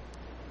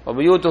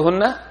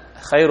 வபியூத்துஹுன்ன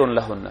கைருன்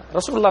லஹுன்ன,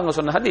 ரசூலுல்லாஹ் அங்க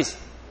சொன்ன ஹதீஸ்.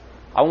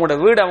 அவங்களோட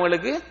வீடு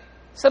அவங்களுக்கு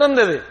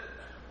சிறந்தது.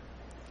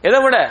 எதை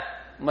விட?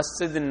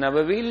 மஸ்ஜித்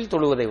நபவியில்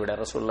தொழுவதை விட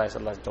ரசூலுல்லாஹி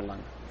ஸல்லல்லாஹு அலைஹி வஸல்லம்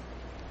சொன்னாங்க.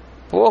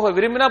 போக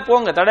விரும்பினா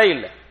போங்க, தடை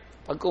இல்லை,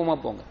 பக்குவமா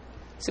போங்க.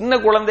 சின்ன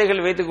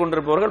குழந்தைகள் வைத்துக்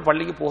கொண்டிருப்பவர்கள்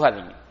பள்ளிக்கு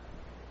போகாதீங்க.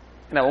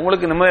 ஏன்னா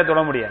உங்களுக்கு நிம்மதியை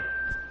தொட முடியாது.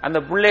 அந்த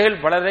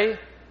பிள்ளைகள் பலரை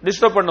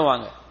டிஸ்டர்ப்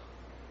பண்ணுவாங்க.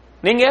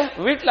 நீங்க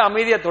வீட்டில்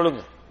அமைதியா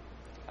தொழுங்க.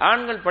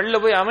 ஆண்கள் பள்ளியில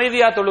போய்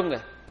அமைதியா தொழுங்க.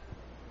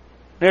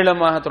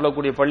 நீளமாக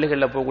தொழக்கூடிய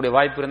பள்ளிகளில் போகக்கூடிய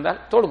வாய்ப்பு இருந்தால்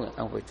தொழுங்க.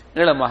 அங்க போயிட்டு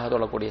நீளமாக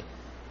தொழக்கூடிய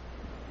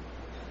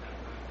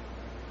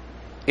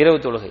இரவு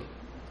தொழுகை,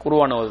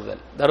 குர்ஆன்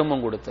ஓதுதல்,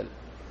 தர்மம் கொடுத்தல்,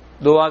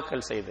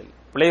 துஆக்கள் செய்தல்,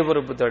 பிழை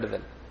பொறுப்பு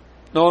தேடுதல்,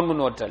 நோன்பு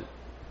நோற்றல்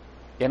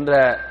என்ற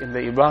இந்த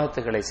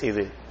இபாதத்துகளை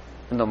செய்து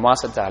இந்த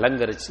மாசத்தை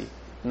அலங்கரிச்சு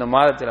இந்த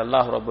மாதத்தில்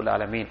அல்லாஹ் ரப்புல்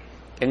ஆலமீன்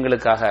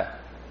எங்களுக்காக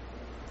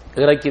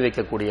இறக்கி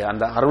வைக்கக்கூடிய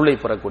அந்த அருளை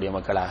பெறக்கூடிய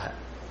மக்களாக,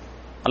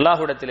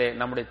 அல்லாஹ்விடத்திலே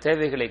நம்முடைய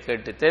தேவைகளை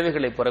கேட்டு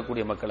தேவைகளை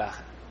பெறக்கூடிய மக்களாக,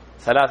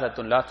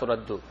 ஸலாஸத்துன் லா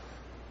துரத்து,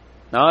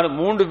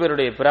 3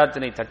 பேருடைய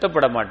பிரார்த்தனை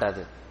தட்டப்பட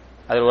மாட்டாது.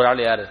 அதில் ஒரு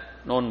ஆள் யாரு?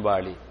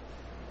 நோன்பாளி.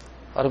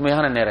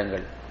 அருமையான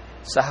நேரங்கள்,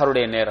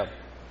 சஹருடைய நேரம்,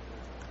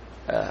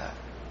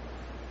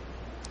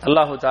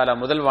 அல்லாஹு தாலா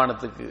முதல்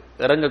வானத்துக்கு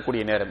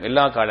இறங்கக்கூடிய நேரம்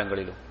எல்லா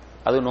காலங்களிலும்,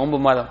 அது நோன்பு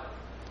மாதம்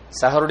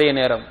சஹருடைய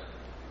நேரம்.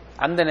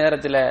 அந்த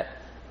நேரத்தில்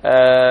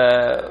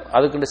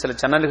அதுக்குண்டு சில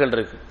சேனல்கள்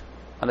இருக்கு,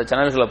 அந்த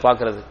சேனல்களை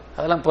பார்க்கறது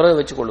அதெல்லாம் பிறகு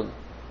வச்சு கொள்ளுங்க.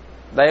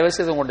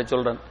 தயவுசெய்து உங்கள்கிட்ட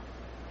சொல்றேன்,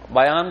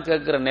 பயான்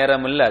கேட்கிற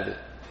நேரம் இல்லை, அது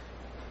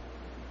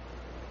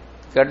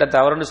கேட்ட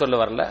தவறுன்னு சொல்ல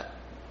வரல.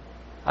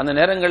 அந்த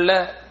நேரங்களில்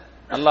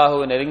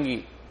அல்லாஹுவை நெருங்கி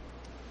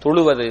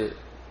தொழுவது,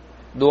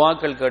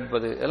 துவாக்கள்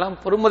கேட்பது எல்லாம்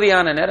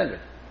பொறுமதியான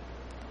நேரங்கள்.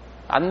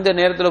 அந்த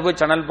நேரத்தில் போய்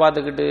சேனல்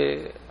பார்த்துக்கிட்டு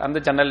அந்த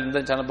சேனல் இந்த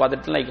சேனல்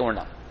பார்த்துட்டு நிற்க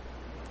வேண்டாம்.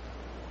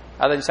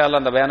 அதை இன்ஷா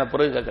அல்லாஹ் அந்த பயான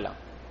பிறகு கேட்கலாம்,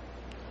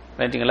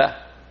 ரைட்டுங்களா?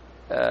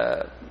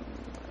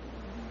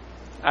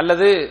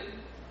 அல்லது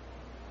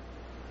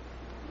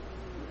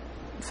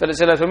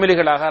சில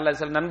ஃபெமிலிகளாக அல்லது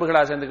சில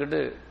நண்பர்களாக சேர்ந்துக்கிட்டு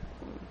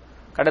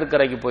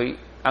கடற்கரைக்கு போய்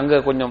அங்கே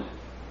கொஞ்சம்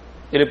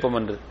இருப்போம்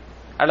என்று,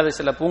 அல்லது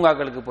சில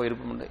பூங்காக்களுக்கு போய்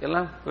இருப்போம் என்று,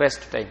 எல்லாம்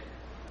வேஸ்ட் டைம்,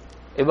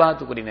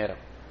 இபாதத்துக்குரிய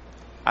நேரம்.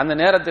 அந்த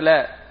நேரத்தில்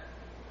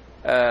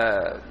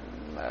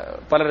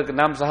பலருக்கு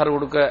நாம் சஹர்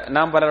கொடுக்க,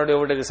 நாம் பலருடைய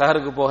வீட்டுக்கு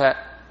சஹருக்கு போக,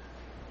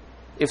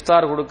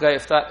 இஃப்தார் கொடுக்க,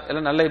 இஃப்தார்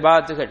எல்லாம் நல்ல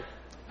இபாதத்துகள்.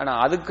 ஆனால்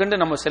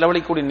அதுக்கென்று நம்ம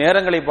செலவழிக்கக்கூடிய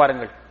நேரங்களை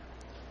பாருங்கள்.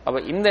 அப்ப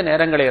இந்த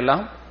நேரங்களை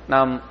எல்லாம்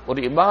நாம் ஒரு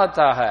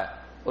இபாதத்தாக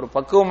ஒரு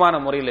பக்குவமான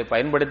முறையில்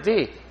பயன்படுத்தி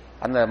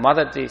அந்த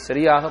மாதத்தை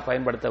சரியாக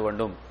பயன்படுத்த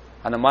வேண்டும்,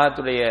 அந்த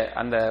மாதத்துடைய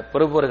அந்த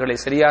பொறுப்புகளை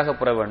சரியாக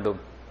பெற வேண்டும்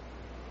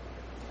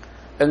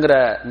என்கிற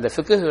இந்த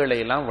ஃபிக்ஹுகளை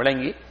எல்லாம்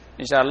விளங்கி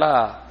இன்ஷா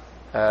அல்லாஹ்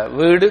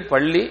வீடு,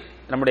 பள்ளி,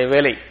 நம்முடைய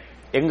வேலை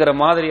என்கிற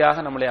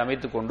மாதிரியாக நம்மளை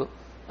அமைத்துக் கொண்டு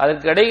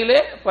அதற்கு இடையிலே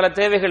பல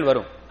தேவைகள்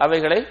வரும்,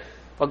 அவைகளை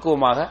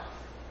பக்குவமாக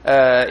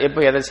எப்போ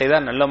எதை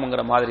செய்தால்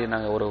நல்லமுங்கிற மாதிரி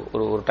நாங்கள்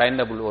ஒரு டைம்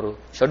டேபிள், ஒரு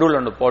ஷெட்யூல்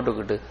ஒன்று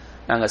போட்டுக்கிட்டு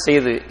நாங்கள்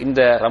செய்து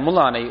இந்த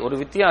ரமலானை ஒரு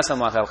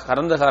வித்தியாசமாக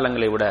கடந்த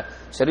காலங்களை விட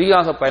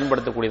சரியாக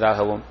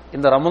பயன்படுத்தக்கூடியதாகவும்,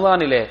 இந்த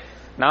ரமலானிலே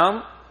நாம்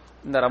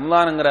இந்த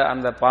ரமலானுங்கிற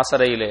அந்த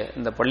பாசறையிலே,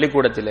 இந்த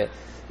பள்ளிக்கூடத்திலே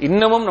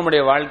இன்னமும்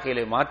நம்முடைய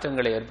வாழ்க்கையிலே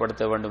மாற்றங்களை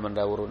ஏற்படுத்த வேண்டும்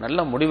என்ற ஒரு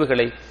நல்ல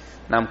முடிவுகளை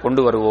நாம்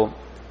கொண்டு வருவோம்.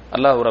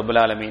 அல்லாஹ்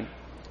ரப்பல் ஆலமீன்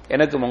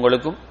எனக்கும்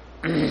உங்களுக்கும்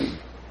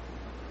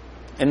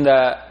இந்த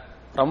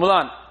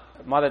ரமலான்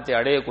மாதத்தை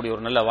அடையக்கூடிய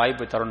ஒரு நல்ல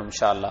வாய்ப்பை தரணும்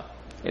இன்ஷா அல்லாஹ்.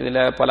 இதுல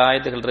பல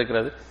ஆயத்துகள்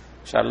இருக்கிறது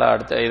இன்ஷா அல்லாஹ்.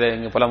 அடுத்த இதை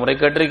இங்க பல முறை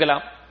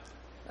கேட்டிருக்கலாம்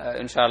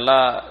இன்ஷா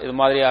அல்லாஹ். இது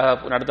மாதிரியாக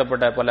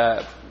நடத்தப்பட்ட பல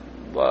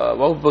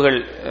வகுப்புகள்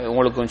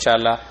உங்களுக்கு இன்ஷா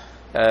அல்லாஹ்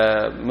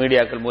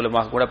மீடியாக்கள்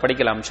மூலமாக கூட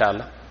படிக்கலாம் இன்ஷா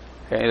அல்லாஹ்.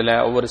 இதுல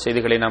ஒவ்வொரு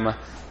செய்திகளை நாம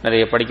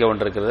நிறைய படிக்க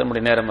வேண்டியிருக்கிறது,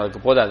 நம்முடைய நேரம்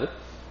அதுக்கு போதாது.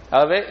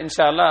 ஆகவே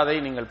இன்ஷா அல்லாஹ் அதை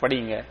நீங்கள்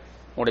படியுங்க.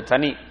 உங்களுடைய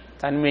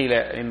தனிமையில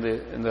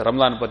இந்த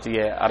ரம்லான் பற்றிய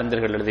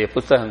அறிஞர்கள் எழுதிய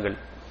புத்தகங்கள்,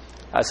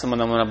 அது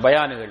சம்பந்தமான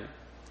பயானுகள்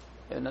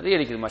நிறைய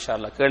இருக்குது. மாஷா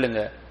அல்லாஹ் கேளுங்க.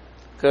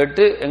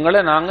 கேட்டு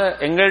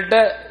எங்கள்கிட்ட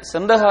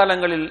சென்ற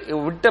காலங்களில்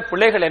விட்ட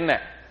பிள்ளைகள் என்ன,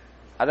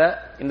 அத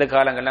இந்த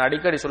காலங்கள்ல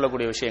அடிக்கடி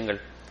சொல்லக்கூடிய விஷயங்கள்.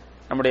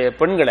 நம்முடைய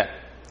பெண்களை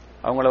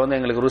அவங்கள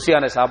எங்களுக்கு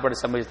ருசியான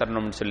சாப்பாடு சமைச்சு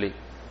தரணும்னு சொல்லி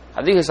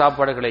அதிக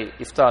சாப்பாடுகளை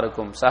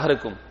இஃப்தாருக்கும்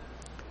சஹருக்கும்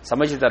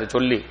சமைச்சு தர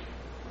சொல்லி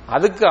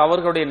அதுக்கு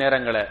அவர்களுடைய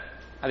நேரங்களை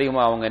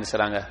அதிகமாக அவங்க என்ன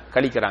செய்றாங்க,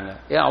 கழிக்கிறாங்க.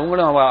 ஏன்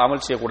அவங்களும்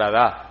அமல்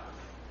செய்யக்கூடாதா?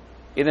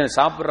 இது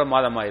சாப்பிட்ற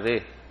மாதமா இது?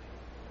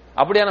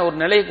 அப்படியான ஒரு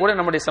நிலை கூட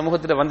நம்முடைய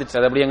சமூகத்தில் வந்துச்சு.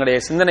 அது அப்படி எங்களுடைய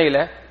சிந்தனையில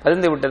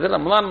பதிந்து விட்டது.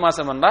 ரமலான்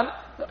மாசம் என்றால்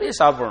நிறைய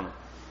சாப்பிடணும்.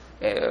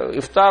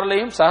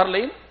 இஃப்தார்லையும்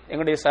சஹர்லையும்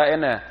எங்களுடைய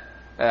என்ன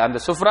அந்த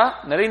சுஃப்ரா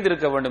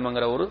நிறைந்திருக்க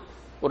வேண்டும்ங்கிற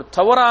ஒரு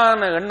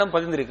தவறான எண்ணம்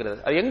பதிந்திருக்கிறது.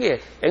 அது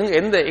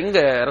எங்க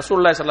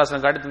ரசூலுல்லாஹி ஸல்லல்லாஹு அலைஹி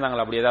வஸல்லம் காட்டி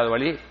தந்தாங்களா அப்படி ஏதாவது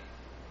வழி?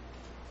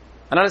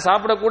 அதனால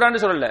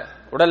சாப்பிடக்கூடாதுன்னு சொல்லல,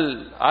 உடல்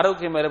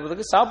ஆரோக்கியம்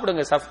இருப்பதற்கு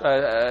சாப்பிடுங்க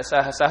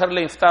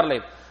சஹர்லையும்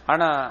இஃப்தார்லையும்.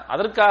 ஆனா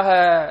அதற்காக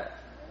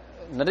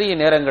நிறைய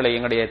நேரங்களை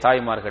எங்களுடைய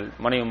தாய்மார்கள்,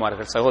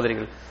 மனைவிமார்கள்,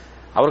 சகோதரிகள்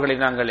அவர்களை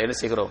நாங்கள் என்ன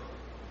செய்கிறோம்,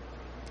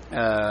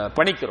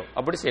 பணிக்கிறோம்.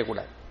 அப்படி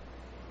செய்யக்கூடாது.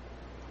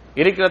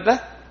 இருக்கிறத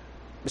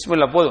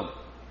பிஸ்மில்லா போதும்,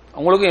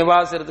 அவங்களுக்கும்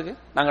எவ்வாறு செய்யறதுக்கு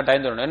நாங்கள்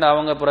டைம் தரணும். ஏன்னா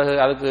அவங்க பிறகு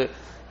அதுக்கு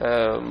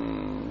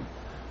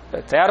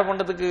தயார்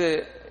பண்றதுக்கு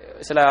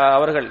சில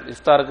அவர்கள்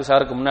இஃப்தாருக்கு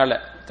சாருக்கு முன்னால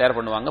தயார்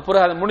பண்ணுவாங்க.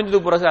 பிறகு அது முடிஞ்சது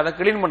பிறகு அதை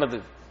கிளீன்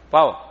பண்றதுக்கு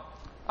பாவம்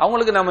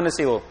அவங்களுக்கு நாம் என்ன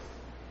செய்வோம்,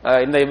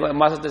 இந்த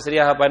மாசத்தை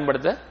சரியாக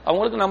பயன்படுத்த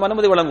அவங்களுக்கு நாம்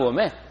அனுமதி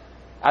வழங்குவோமே.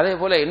 அதே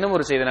போல இன்னும்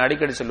ஒரு செய்தி நான்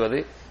அடிக்கடி சொல்வது,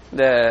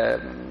 இந்த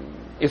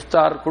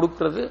இஃப்தார்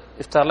கொடுக்கிறது,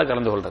 இஃப்தார்ல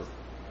கலந்து கொள்றது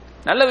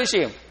நல்ல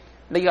விஷயம்.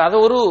 இன்னைக்கு அது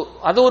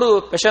ஒரு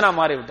பெஷனா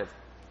மாறிவிட்டது.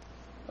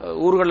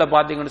 ஊர்களில்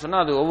பார்த்தீங்கன்னு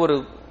சொன்னா அது ஒவ்வொரு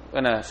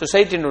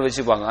சொசைட்டின்னு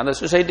வச்சுப்பாங்க. அந்த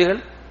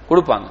சொசைட்டிகள்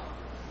கொடுப்பாங்க,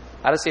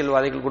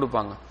 அரசியல்வாதிகள்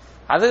கொடுப்பாங்க.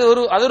 அது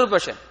ஒரு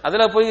பெஷன்.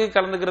 அதுல போய்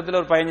கலந்துக்கிறதுல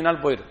ஒரு 15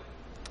 நாள் போயிடும்.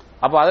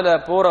 அப்ப அதுல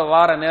போற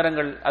வார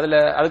நேரங்கள்,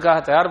 அதுக்காக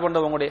தயார்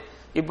பண்றவங்களுடைய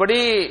இப்படி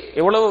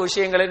எவ்வளவு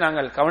விஷயங்களை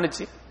நாங்கள்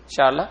கவனிச்சு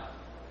இன்ஷா அல்லாஹ்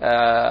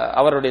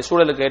அவருடைய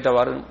சூழலுக்கு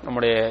ஏற்றவாறு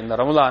நம்முடைய இந்த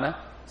ரமலானை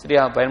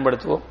சரியாக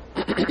பயன்படுத்துவோம்.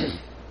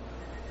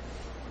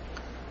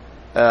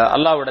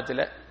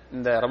 அல்லாஹ்விடத்தில்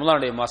இந்த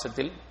ரமலானுடைய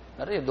மாசத்தில்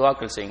நிறைய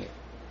துஆக்கள் செய்யுங்க.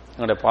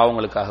 எங்களுடைய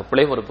பாவங்களுக்காக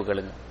பிழை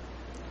பொறுப்புகளுங்க.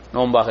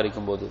 நோன்பாக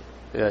இருக்கும்போது,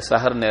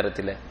 சஹர்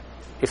நேரத்தில்,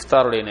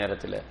 இஃப்தாருடைய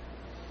நேரத்தில்,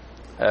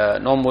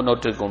 நோன்பு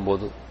நோற்றிருக்கும்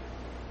போது,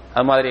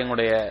 அது மாதிரி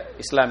எங்களுடைய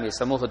இஸ்லாமிய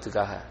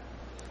சமூகத்துக்காக,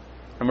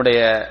 நம்முடைய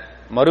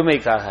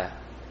மறுமைக்காக,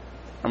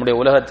 நம்முடைய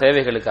உலக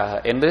தேவைகளுக்காக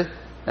என்று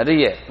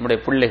நிறைய நம்முடைய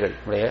பிள்ளைகள்,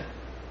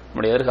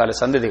 நம்முடைய எதிர்கால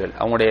சந்ததிகள்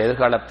அவங்களுடைய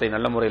எதிர்காலத்தை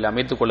நல்ல முறையில்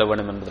அமைத்துக் கொள்ள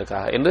வேண்டும்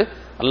என்பதற்காக என்று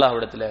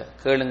அல்லாஹ்விடத்தில்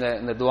கேளுங்க.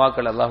 இந்த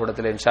துஆக்கள்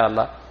அல்லாஹ்விடத்தில் இன்ஷா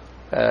அல்லாஹ்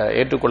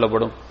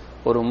ஏற்றுக்கொள்ளப்படும்.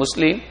 ஒரு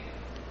முஸ்லீம்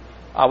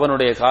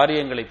அவனுடைய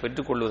காரியங்களை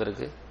பெற்றுக்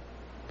கொள்வதற்கு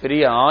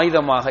பெரிய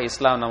ஆயுதமாக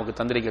இஸ்லாம் நமக்கு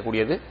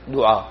தந்திருக்கக்கூடியது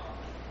துஆ,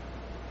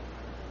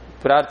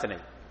 பிரார்த்தனை.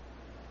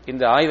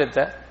 இந்த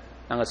ஆயுதத்தை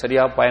நாங்கள்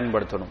சரியாக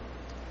பயன்படுத்தணும்.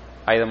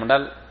 ஆயுதம்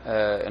என்றால்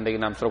இன்றைக்கு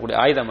நாம் சொல்லக்கூடிய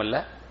ஆயுதம் அல்ல,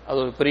 அது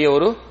ஒரு பெரிய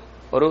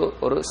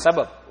ஒரு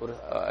சபப்,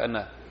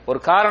 ஒரு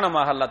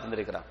காரணமாக அல்லாஹ்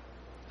தந்திருக்கிறான்.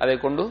 அதை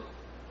கொண்டு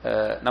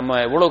நம்ம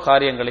எவ்வளவு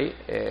காரியங்களை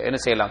என்ன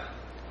செய்யலாம்,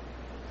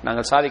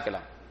 நாங்கள்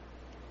சாதிக்கலாம்.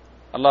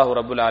 அல்லாஹு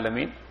ரப்புல்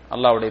ஆலமீன்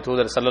அல்லாஹ்வுடைய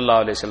தூதர்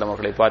ஸல்லல்லாஹு அலைஹி வஸல்லம்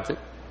அவர்களை பார்த்து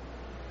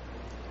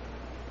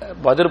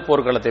பத்ர்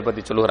போர்க்களத்தை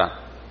பற்றி சொல்கிறான்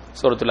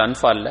சூரத்துல்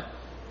அன்ஃபால்ல.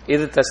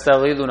 இது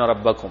தஸ்தகீதுன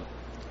ரப்பக்கும்,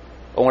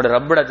 உங்களுடைய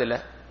ரப்பிடத்தில்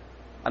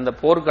அந்த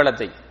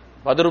போர்க்களத்தை,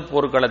 பத்ர்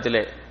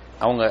போர்க்களத்திலே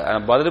அவங்க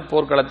பத்ர்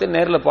போர்க்களத்தை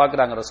நேரில்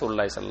பார்க்குறாங்க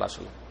ரசூலுல்லாஹி ஸல்லல்லாஹு அலைஹி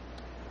வஸல்லம்.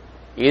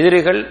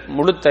 எதிரிகள்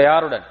முழு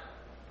தயாருடன்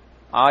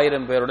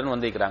 1000 பேருடன்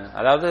வந்திருக்கிறாங்க.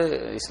 அதாவது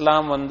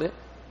இஸ்லாம்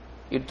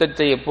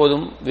யுத்தத்தை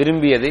எப்போதும்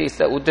விரும்பியது,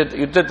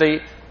 யுத்தத்தை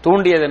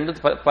தூண்டியது என்று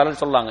பலர்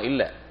சொல்லாங்க.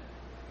 இல்ல,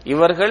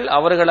 இவர்கள்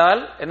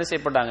அவர்களால் என்ன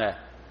செய்யப்பட்டாங்க,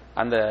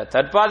 அந்த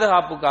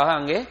தற்பாதுகாப்புக்காக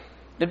அங்கே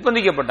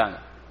நிர்பந்திக்கப்பட்டாங்க.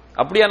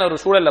 அப்படியான ஒரு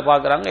சூழல்ல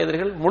பார்க்கிறாங்க,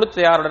 எதிரிகள் முழு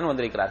தயாருடன்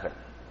வந்திருக்கிறார்கள்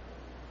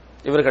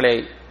இவர்களை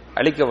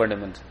அழிக்க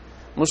வேண்டும் என்று.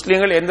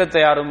 முஸ்லிம்கள் எந்த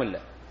தயாரும் இல்லை.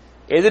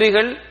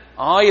 எதிரிகள்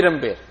 1000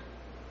 பேர்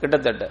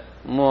கிட்டத்தட்ட,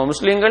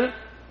 முஸ்லிம்கள்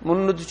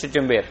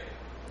 300 பேர்.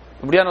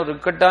 இப்படியான ஒரு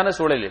இக்கட்டான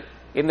சூழலில்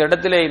இந்த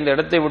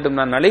இடத்தை விட்டு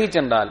நான் நழுகி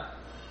சென்றால்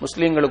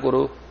முஸ்லிம்களுக்கு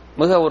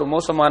ஒரு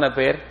மோசமான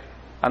பெயர்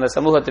அந்த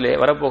சமூகத்திலே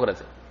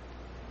வரப்போகிறது.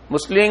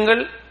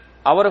 முஸ்லிம்கள்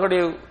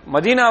அவர்களுடைய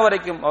மதீனா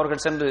வரைக்கும்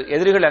அவர்கள் சென்று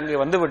எதிரிகள் அங்கே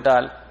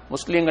வந்துவிட்டால்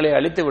முஸ்லிம்களை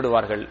அழித்து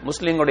விடுவார்கள்.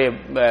 முஸ்லிம்களுடைய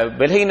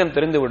பலகீனம்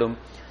தெரிந்துவிடும்.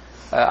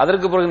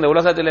 அதற்கு பிறகு இந்த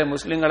உலகத்திலே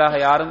முஸ்லிம்களாக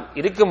யாரும்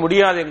இருக்க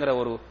முடியாது என்கிற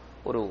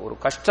ஒரு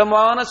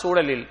கஷ்டமான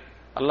சூழலில்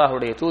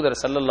அல்லாஹ்வுடைய தூதர்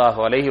ஸல்லல்லாஹு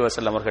அலைஹி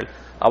வஸல்லம்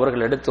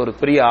அவர்கள் எடுத்த ஒரு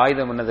பெரிய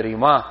ஆயுதம் என்ன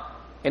தெரியுமா?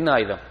 என்ன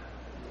ஆயுதம்?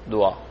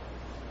 துஆ.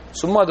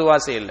 சும்மா துஆ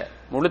செய்யல,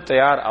 முழு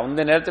தயார்.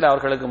 அந்த நேரத்தில்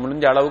அவர்களுக்கு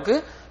முடிஞ்ச அளவுக்கு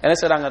என்ன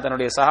செய்றாங்க,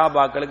 தன்னுடைய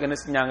சஹாபாக்களுக்கு என்ன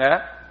செஞ்சாங்க,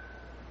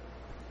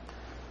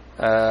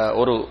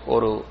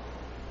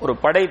 ஒரு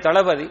படை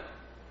தளபதி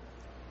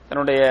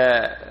தன்னுடைய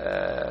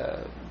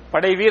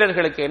படை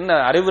வீரர்களுக்கு என்ன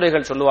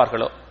அறிவுரைகள்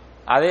சொல்லுவார்களோ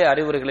அதே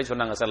அறிவுரைகளை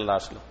சொன்னாங்க ஸல்லல்லாஹு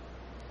அலைஹி வஸல்லம்.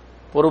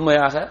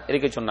 பொறுமையாக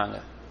இருக்க சொன்னாங்க,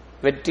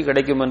 வெற்றி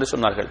கிடைக்கும் என்று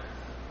சொன்னார்கள்.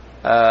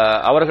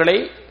 அவர்களை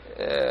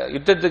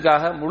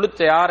யுத்தத்துக்காக முழு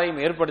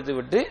தயாரையும்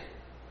ஏற்படுத்திவிட்டு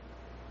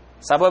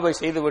சபபை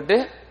செய்துவிட்டு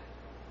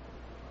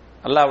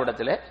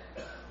அல்லாஹ்விடத்தில்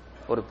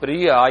ஒரு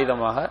பெரிய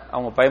ஆயுதமாக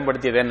அவங்க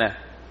பயன்படுத்தியது என்ன?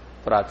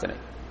 பிரார்த்தனை,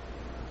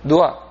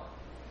 துஆ.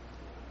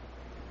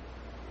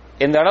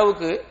 இந்த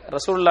அளவுக்கு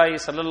ரசூலுல்லாஹி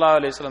ஸல்லல்லாஹு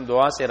அலைஹி வஸல்லம்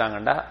துஆ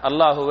செய்றாங்கடா,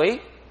 அல்லாஹ்வை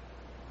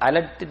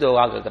அலட்டி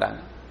துஆ கேக்குறாங்க.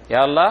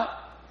 யா அல்லாஹ்,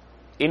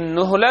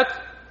 இன்னுஹலக்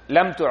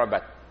லம்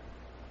துஅபத்,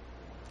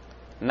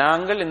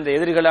 நாங்கள் இந்த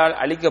எதிரிகளால்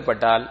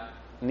அழிக்கப்பட்டால்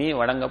நீ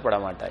வணங்கப்பட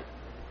மாட்டாய்.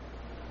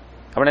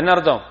 அப்படி என்ன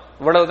அர்த்தம்?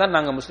 இவ்வளவுதான்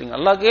நாங்க முஸ்லீம்.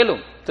 அல்லாஹ்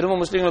கேளும் திரும்ப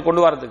முஸ்லீம்களை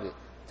கொண்டு வரதுக்கு,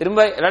 திரும்ப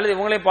எல்லாரும்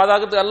இவங்களையும்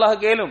பாதுகாக்கிறதுக்கு அல்லாஹ்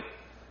கேளும்.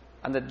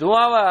 அந்த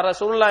துஆவை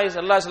ரசூலுல்லாஹி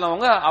ஸல்லல்லாஹு அலைஹி வஸல்லம்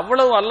அவங்க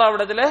அவ்வளவு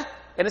அல்லாஹ்விடத்தில்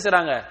என்ன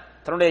செய்றாங்க,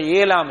 தன்னுடைய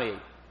இயலாமையை,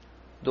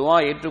 துஆ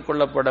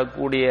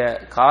ஏற்றுக்கொள்ளப்படக்கூடிய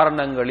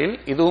காரணங்களில்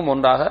இதுவும்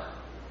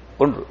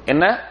ஒன்று.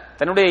 என்ன?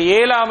 தன்னுடைய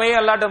இயலாமையை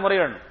அல்லாஹ்ட்ட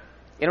முறையிடணும்.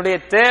 என்னுடைய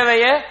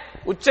தேவையை,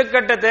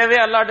 உச்சக்கட்ட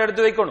தேவையை அல்லாஹ்ட்ட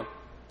எடுத்து வைக்கணும்.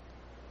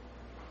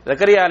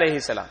 ஜக்கரியா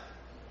அலைஹிஸ்ஸலாம்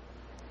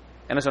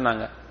என்ன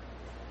சொன்னாங்க?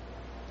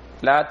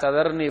 லா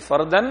ததர்னி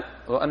ஃபர்தன்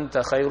வ அன்த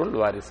கைருல்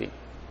வாரிசின்,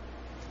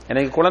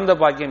 எனக்கு குழந்தை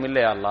பாக்கியம்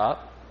இல்லை அல்லாஹ்.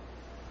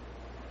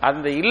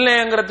 அந்த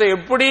இல்லைங்கிறத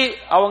எப்படி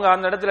அவங்க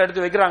அந்த இடத்துல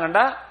எடுத்து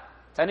வைக்கிறாங்கடா,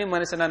 தனி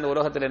மனுஷனா இந்த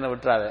உலகத்தில் என்ன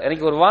விட்டுறாத,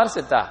 எனக்கு ஒரு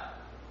வாரிசுத்தா,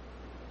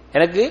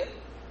 எனக்கு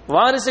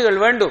வாரிசுகள்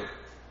வேண்டும்.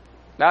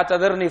 லா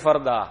ததர்னி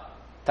ஃபர்தா,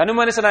 தனி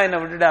மனுஷனா என்ன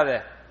விட்டுடாத.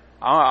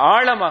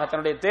 ஆழமாக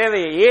தன்னுடைய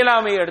தேவையை,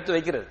 இயலாமையை எடுத்து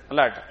வைக்கிறது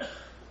அல்லாஹ்ட்ட.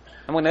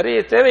 நமக்கு நிறைய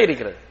தேவை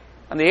இருக்கிறது,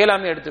 அந்த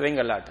இயலாமையை எடுத்து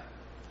வைங்க அல்லாஹ்ட்ட.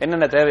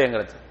 என்னென்ன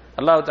தேவைங்கிறது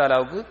அல்லாஹ்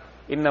தஆலாவுக்கு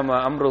இன்னமா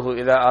அம்ருஹு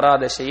இதா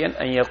அராத ஷையன்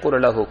அன் யகூல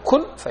லஹு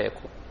குன்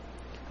ஃபயகுன்.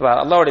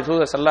 அல்லாஹ்வுடைய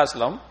தூதர் ஸல்லல்லாஹு அலைஹி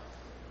வஸல்லம்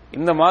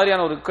இந்த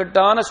மாதிரியான ஒரு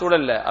இக்கட்டான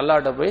சூழல்ல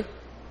அல்லாஹ்ட்ட போய்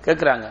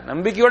கேட்கிறாங்க,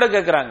 நம்பிக்கையோட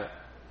கேட்கிறாங்க.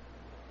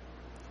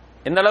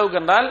 எந்த அளவுக்கு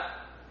என்றால்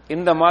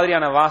இந்த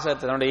மாதிரியான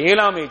வாசகத்தை தன்னுடைய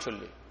இயலாமையை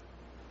சொல்லி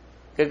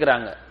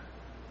கேட்கிறாங்க.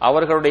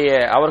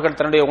 அவர்கள்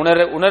தன்னுடைய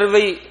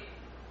உணர்வை,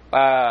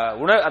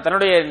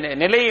 தன்னுடைய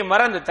நிலையை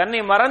மறந்து, தன்னை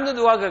மறந்து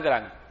துவா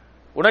கேட்கிறாங்க.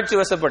 உணர்ச்சி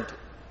வசப்பட்டு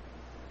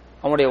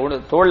அவனுடைய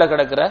தோல்ல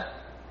கிடக்கிற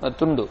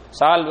துண்டு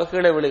சால்வ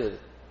கீழே விழுகுது.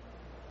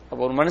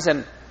 அப்போ ஒரு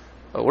மனுஷன்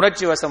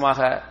உணர்ச்சி வசமாக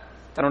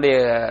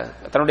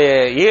தன்னுடைய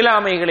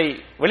இயலாமைகளை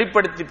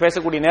வெளிப்படுத்தி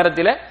பேசக்கூடிய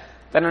நேரத்தில்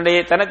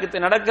தனக்கு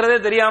நடக்கிறதே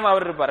தெரியாம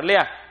அவர் இருப்பார்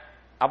இல்லையா?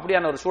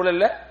 அப்படியான ஒரு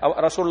சூழல்ல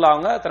ரசூலுல்லாஹ்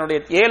அவங்க தன்னுடைய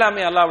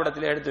ஏழாமை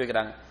அல்லாஹ்விடத்தில் எடுத்து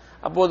வைக்கிறாங்க.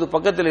 அப்போது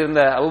பக்கத்தில்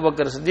இருந்த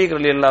அபூபக்கர் சித்திக்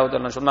ரலியல்லாஹு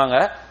தஆலா சொன்னாங்க,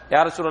 யா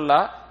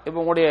ரசூலுல்லாஹ், இப்ப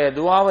உங்களுடைய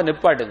துஆவை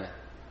நிப்பாட்டுங்க,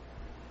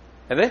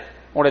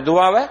 உங்களுடைய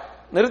துஆவை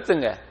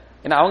நிறுத்துங்க.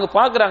 ஏன்னா அவங்க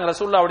பாக்குறாங்க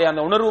ரசூலுல்லாஹ்வுடைய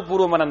அந்த உணர்வு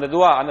பூர்வமான அந்த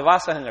துஆ, அந்த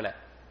வாசகங்களை.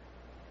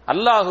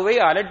 அல்லாஹுவை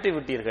அலட்டி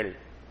விட்டீர்கள்,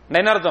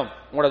 என்ன அர்த்தம்?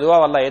 உங்களோட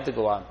துஆவை அல்லாஹ்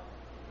ஏத்துக்குவான்.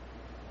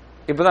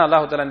 இப்பதான்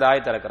அல்லாஹ் தஆலா இந்த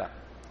ஆயத்தை இறக்குறான்.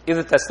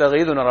 இது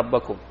தஸ்தகீதுன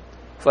ரப்பக்கும்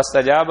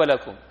ஃபஸ்தஜாப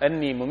லக்கும்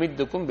அன்னி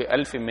முமித்துக்கும்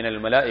பிஅல்ஃபின் மினல்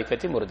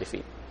மலாயிகத்தி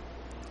முர்திஃபீன்.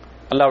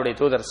 அல்லாஹ்வுடைய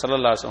தூதர்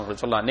ஸல்லல்லாஹு அலைஹி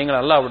வஸல்லம் சொல்றாங்க, நீங்கள்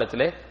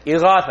அல்லாஹ்விடத்திலே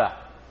இகாஸா,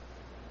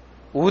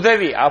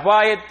 உதவி,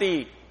 அபாயத்தை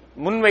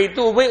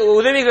முன்வைத்து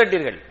உதவி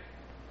கேட்டீர்கள்,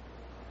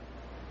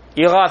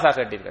 இகாஸா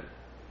கேட்டீர்கள்.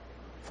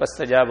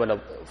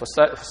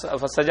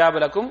 ஃபஸ்தஜாப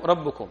லக்கும்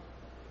ரப்புக்கும்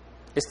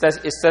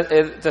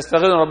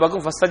தஸ்தகீதுன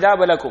ரப்பக்கும் ஃபஸ்தஜாப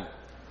லக்கும்.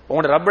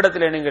 உங்களுடைய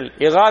ரப்பிடத்திலே நீங்கள்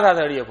இகாஸா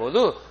தேடிய போது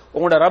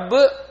உங்களுடைய ரப்பு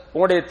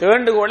உங்களுடைய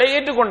வேண்டுகோளை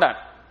ஏற்றுக்கொண்டான்.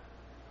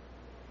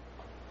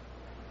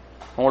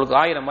 உங்களுக்கு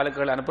 1000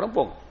 மலக்குகள் அனுப்புறோம்,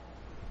 போகும்.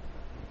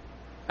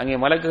 அங்கே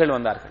மலக்குகள்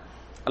வந்தார்கள்.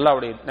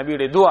 அல்லாஹ்வுடைய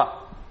நபியுடைய துஆ,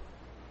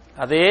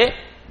 அதே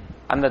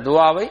அந்த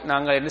துஆவை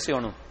நாங்கள் என்ன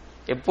செய்யணும்?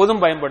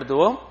 எப்போதும்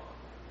பயன்படுத்துவோம்,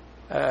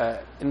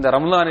 இந்த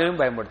ரமலானிலும்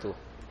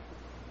பயன்படுத்துவோம்.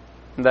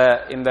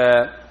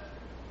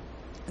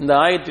 இந்த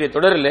ஆயத்துடைய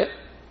தொடரில்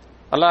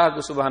அல்லாஹ்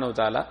சுப்ஹானஹு வ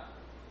தஆலா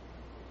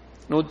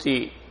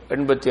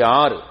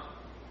 186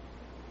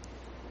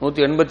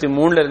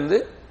 183 இருந்து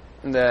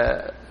இந்த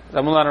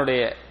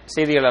ரமலானுடைய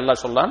செய்திகள்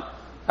அல்லாஹ் சொல்லான்.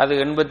 அது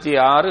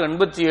 86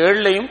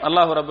 87லையும்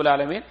அல்லாஹ் ரப்பல்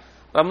ஆலமீன்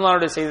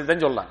ரமலானுடைய செய்தி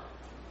தான் சொல்லான்.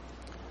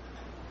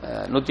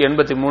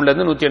 183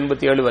 இருந்து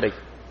 187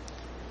 வரைக்கும்.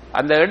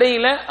 அந்த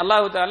இடையில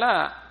அல்லாஹ் தஆலா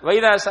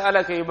வைதா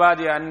ஸஅலக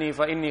இபாதி அன்னி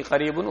ஃபஇன்னி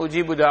கரீபுன்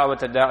உஜீபு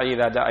தஅவத தாஇ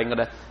இதா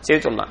தாஇங்கற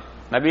செய்தி சொன்னான்.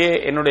 நபியே,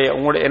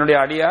 என்னுடைய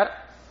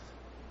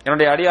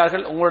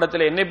அடியார்கள்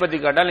உங்களிடத்தில் என்னை பற்றி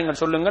கேட்டால் நீங்கள்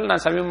சொல்லுங்கள்,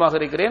 நான் சமீபமாக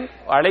இருக்கிறேன்.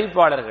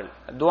 அழைப்பாளர்கள்,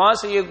 துஆ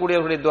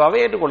செய்யக்கூடியவர்களுடைய துஆவை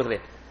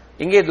ஏற்றுக்கொள்கிறேன்.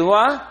 இங்கே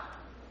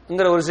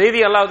துஆங்கிற ஒரு செய்தி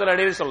அல்லாஹ் தஆலா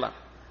அடையே சொல்லலாம்.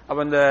 அப்ப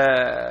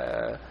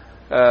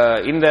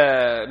இந்த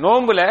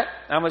நோன்புல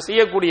நாம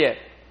செய்யக்கூடிய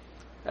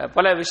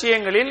பல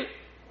விஷயங்களில்,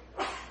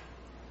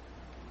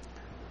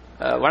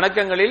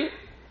 வணக்கங்களில்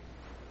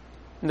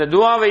இந்த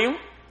துஆவையும்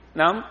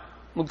நாம்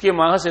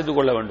முக்கியமாக சேர்த்துக்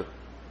கொள்ள வேண்டும்.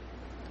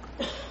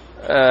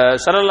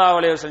 ஸல்லல்லாஹு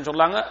அலைஹி வஸல்லம்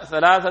சொன்னாங்க,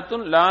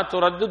 ஸலாஸத்துன் லா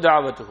துரத்து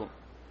தஅவத்துஹும்,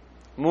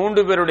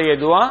 3 பேருடைய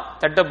துஆ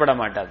தட்டப்பட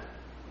மாட்டாது.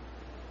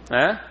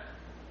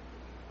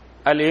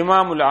 அல்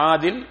இமாமுல்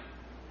ஆதில்,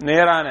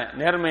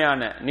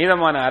 நேர்மையான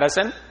நீதமான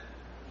அரசன்,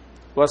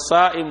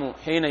 வஸ்ஸாயிமு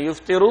ஹீன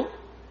யுஃப்திரு,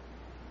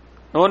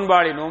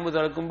 நோன்பாளி நோன்பு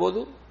திறக்கும் போது,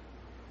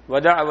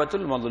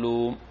 வதஅவத்துல்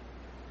மظ்லூம்,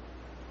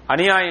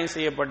 அநியாயம்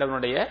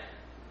செய்யப்பட்டவனுடைய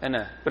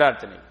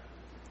பிரார்த்தனை.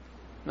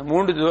 இந்த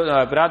 3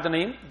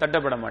 பிரார்த்தனையும்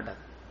தட்டப்பட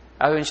மாட்டாது.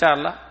 ஆக இன்ஷா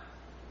அல்லாஹ்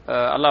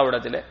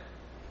அல்லாஹ்விடத்தில்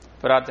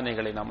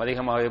பிரார்த்தனைகளை நாம்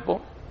அதிகமாக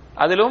வைப்போம்.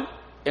 அதிலும்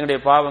எங்களுடைய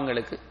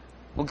பாவங்களுக்கு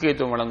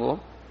முக்கியத்துவம்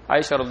வழங்குவோம்.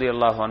 ஆயிஷா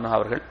ரலியல்லாஹு அன்ஹா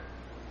அவர்கள்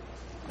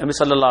நபி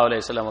ஸல்லல்லாஹு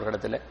அலைஹி வஸல்லம்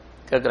அவர்களிடத்தில்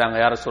கேட்கிறாங்க,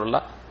 யா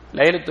ரசூலுல்லாஹ்,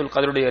 லைலத்துல்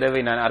கத்ருடைய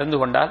இரவை நான் அறிந்து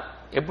கொண்டால்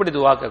எப்படி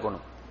துஆ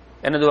கேட்கணும்?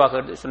 என்ன துஆ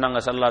கேட்டு சொன்னாங்க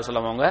ஸல்லல்லாஹு அலைஹி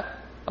வஸல்லம் அவங்க,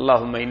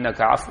 அல்லாஹும்ம இன்னக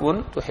அஃப்வுன்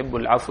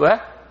துஹிப்புல் அஃப்வ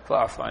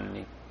ஃபஅஃப்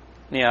அன்னி.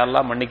 நீ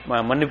அல்லாஹ்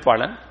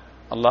மன்னிப்பாளன்,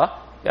 அல்லாஹ்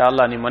யா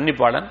அல்லாஹ் நீ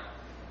மன்னிப்பாளன்,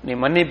 நீ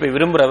மன்னிப்பை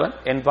விரும்புகிறவன்,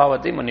 என்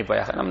பாவத்தை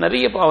மன்னிப்பாயாக. நாம்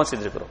நிறைய பாவம்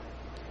செய்திருக்கிறோம்.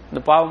 இந்த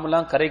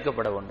பாவமெல்லாம்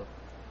கரைக்கப்பட வேண்டும்.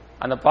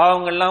 அந்த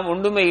பாவங்கள்லாம்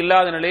ஒன்றுமே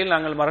இல்லாத நிலையில்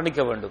நாங்கள்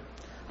மரணிக்க வேண்டும்.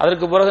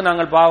 அதற்கு பிறகு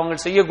நாங்கள்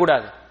பாவங்கள்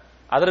செய்யக்கூடாது.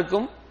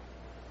 அதற்கும்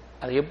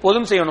அதை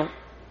எப்போதும் செய்யணும்.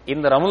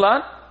 இந்த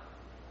ரமலான்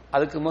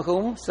அதுக்கு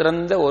மிகவும்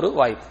சிறந்த ஒரு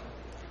வாய்ப்பு.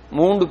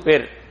 3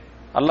 பேர்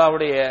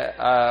அல்லாஹ்வுடைய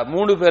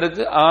 3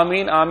 பேருக்கு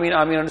ஆமீன் ஆமீன்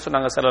ஆமீன்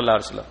சொன்னாங்க ஸல்லல்லாஹு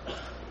அலைஹி வஸல்லம்.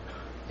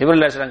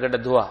 ஜிப்ரீல் அலைஹிஸ்ஸலாம் கேட்ட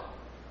துஆ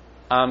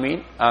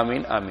ஆமீன்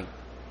ஆமீன் ஆமீன்.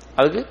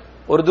 அதுக்கு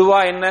ஒரு துஆ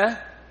என்ன?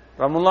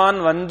 ரமலான்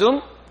வந்தும்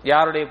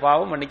யாருடைய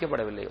பாவம்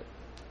மன்னிக்கப்படவில்லையோ,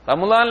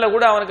 ரமலான்ல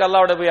கூட அவனுக்கு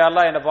அல்லாஹ்வுடைய போய்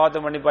அல்லாஹ் என்ன பாவத்தை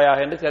மன்னிப்பாயாக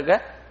என்று கேட்க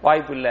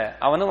வாய்ப்பு இல்லை.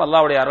 அவனும்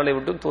அல்லாஹ்வுடைய அருளை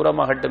விட்டு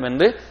தூரமாகட்டும்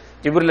என்று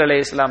ஜிப்ரீல்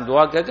அலைஹிஸ்ஸலாம்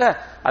துஆ கேட்க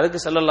அதுக்கு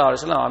ஸல்லல்லாஹு அலைஹி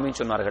வஸல்லம் ஆமீன்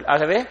சொன்னார்கள்.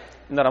 ஆகவே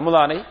இந்த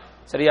ரமலானை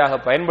சரியாக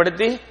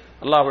பயன்படுத்தி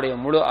அல்லாஹ்வுடைய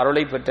முழு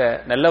அருளை பெற்ற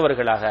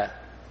நல்லவர்களாக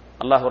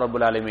அல்லாஹ்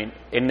ரப்பல் ஆலமீன்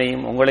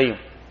என்னையும் உங்களையும்,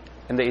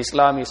 இந்த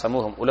இஸ்லாமிய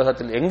சமூகம்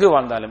உலகத்தில் எங்கு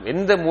வாழ்ந்தாலும்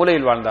எந்த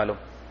மூலையில் வாழ்ந்தாலும்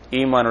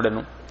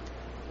ஈமானுடனும்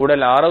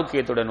உடல்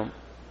ஆரோக்கியத்துடனும்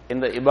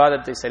இந்த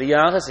இபாதத்தை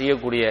சரியாக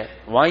செய்யக்கூடிய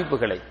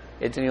வாய்ப்புகளை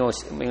எத்தனையோ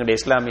எங்களுடைய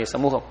இஸ்லாமிய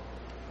சமூகம்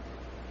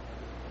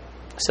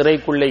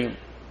சிறைக்குள்ளேயும்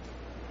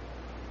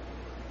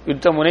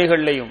யுத்த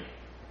முனைகளிலையும்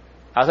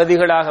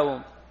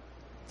அகதிகளாகவும்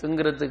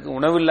திங்கிறதுக்கு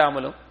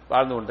உணவில்லாமலும்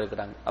வாழ்ந்து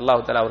கொண்டிருக்கிறாங்க.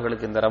 அல்லாஹ் தஆலா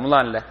அவர்களுக்கு இந்த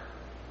ரமலான்ல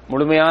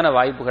முழுமையான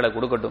வாய்ப்புகளை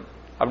கொடுக்கட்டும்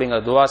அப்படிங்கிற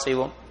துஆ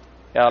செய்வோம்.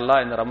 யா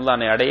அல்லாஹ், இந்த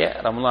ரமலானை அடைய,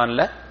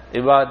 ரமலான்ல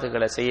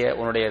இபாதத்துகளை செய்ய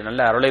உன்னுடைய நல்ல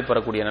அருளை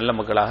பெறக்கூடிய நல்ல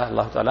மக்களாக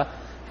அல்லாஹ் தஆலா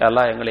யா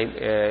அல்லாஹ் எங்களையும்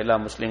எல்லா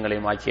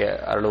முஸ்லிம்களையும் ஆக்கிய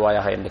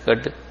அருள்வாயாக என்று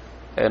கேட்டு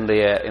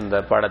இன்றைய இந்த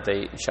பாடத்தை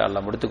இன்ஷா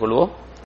அல்லாஹ் முடித்துக் கொள்வோம்.